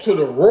 Go to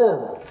the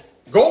rural.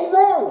 Go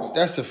rural.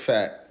 That's a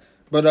fact.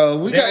 But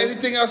we got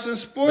anything else in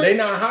sports? They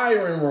not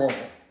hiring rural.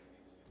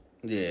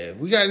 Yeah,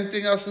 we got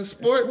anything else in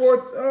sports?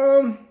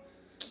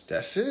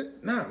 That's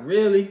it. Not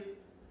really.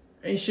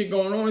 Ain't shit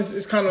going on.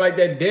 It's kind of like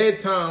that dead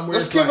time. Where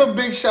Let's give a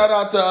big shout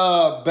out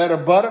to Better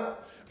Butter.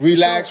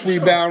 Relax,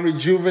 Rebound,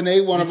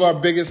 Rejuvenate, one of our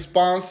biggest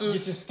sponsors.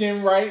 Get your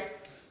skin right.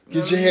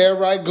 Get your hair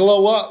right,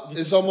 glow up.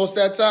 It's almost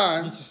that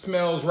time. Get your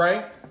smells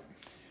right.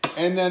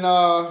 And then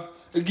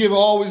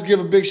always give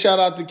a big shout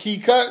out to Key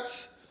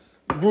Cuts.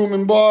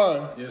 Grooming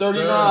Bar, Yes,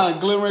 39 sir.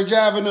 Glenridge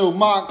Avenue,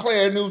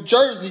 Montclair, New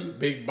Jersey.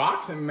 Big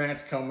boxing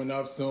match coming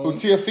up soon. Who,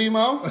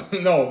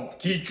 Tiafimo? No,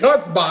 Key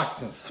Cuts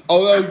boxing.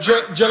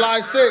 July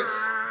 6th.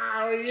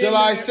 Yeah.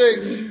 July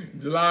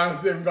 6th. July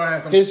 6th, we're gonna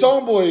have some. His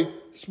homeboy,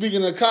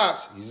 speaking of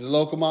cops, he's a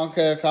local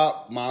Montclair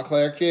cop,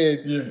 Montclair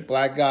kid, Yeah.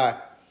 black guy.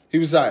 He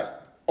was like,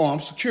 oh, I'm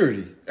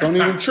security. Don't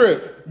even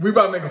trip. We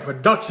about to make a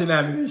production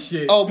out of this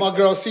shit. Oh, my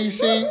girl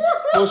CC,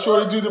 go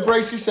shorty do the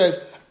brace. She says,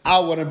 I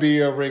want to be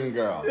a ring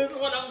girl. This is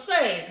what I'm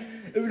saying.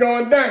 It's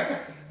going down.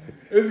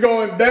 It's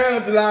going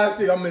down July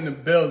 6th. I'm in the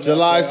building.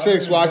 July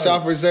 6th, watch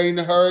out for Zane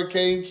the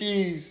Hurricane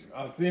Keys.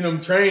 I've seen him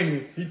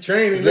training. He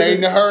training. Zane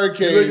the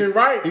Hurricane. He looking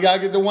right. He got to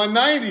get the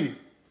 190.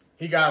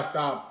 He got to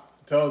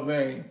stop. Tell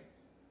Zane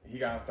he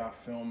got to stop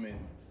filming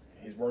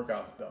his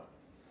workout stuff.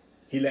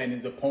 He letting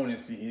his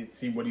opponents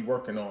see what he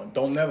working on.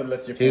 Don't never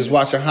let your. He was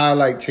watching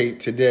highlight tape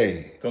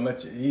today. Don't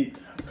let you.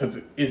 Because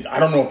I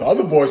don't know if the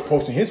other boys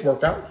posting his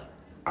workouts.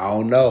 I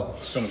don't know.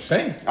 That's what I'm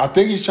saying. I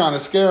think he's trying to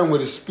scare him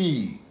with his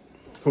speed.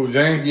 Who,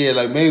 Zane? Yeah,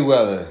 like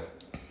Mayweather.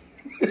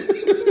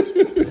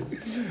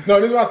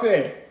 No, this is what I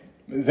said.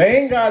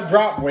 Zane got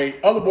drop weight.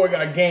 Other boy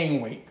got to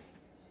gain weight.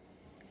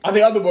 I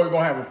think other boy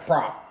going to have a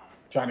prop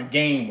trying to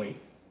gain weight.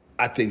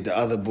 I think the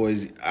other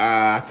boy,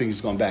 I think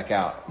he's going to back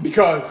out.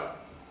 Because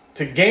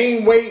to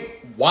gain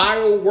weight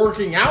while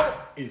working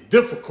out is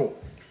difficult.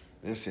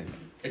 Listen.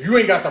 If you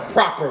ain't got the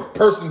proper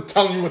person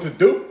telling you what to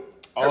do,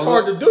 that's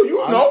hard to do.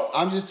 You know.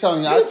 I'm just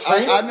telling you.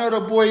 I know the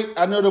boy.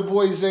 I know the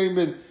boy Zane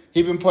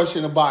been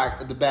pushing the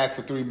back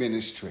for 3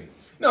 minutes straight.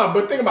 No,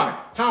 but think about it.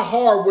 How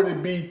hard would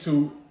it be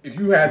to if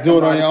you had do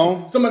it on your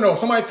own?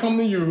 Somebody come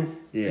to you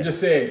and just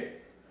said,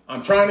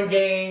 "I'm trying to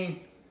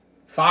gain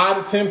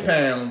 5 to 10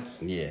 pounds.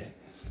 Yeah.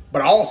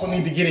 But I also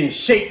need to get in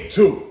shape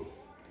too.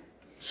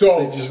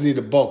 So they just need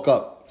to bulk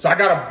up. So I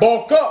gotta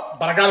bulk up,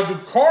 but I gotta do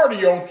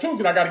cardio too,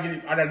 because I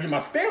gotta get my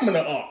stamina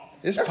up.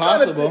 It's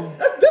possible.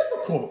 That's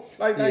difficult.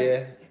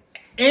 Yeah.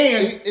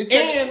 And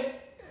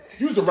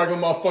you's a regular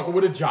motherfucker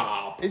with a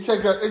job. It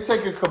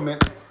take a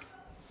commitment.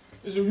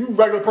 So you a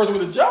regular person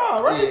with a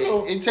job, right? Yeah,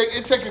 so, it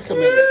take a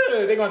commitment.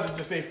 Yeah, they're gonna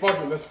just say, fuck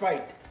it, let's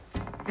fight.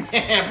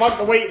 Fuck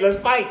the weight, let's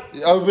fight.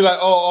 I would be like,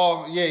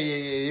 yeah.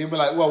 You'd be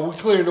like, well, we're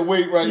clearing the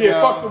weight right now.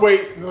 Yeah, fuck the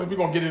weight. We're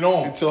gonna get it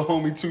on. Until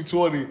homie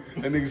 220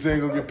 and niggas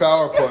ain't gonna get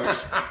power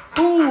punched.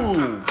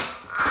 Ooh.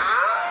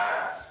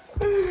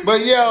 But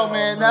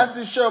man, that's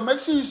the show. Make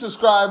sure you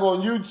subscribe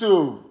on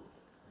YouTube,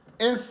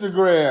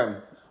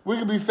 Instagram. We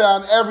can be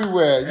found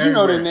everywhere. You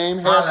know the name,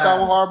 Halftime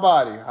with Hard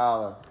Body.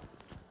 Holla.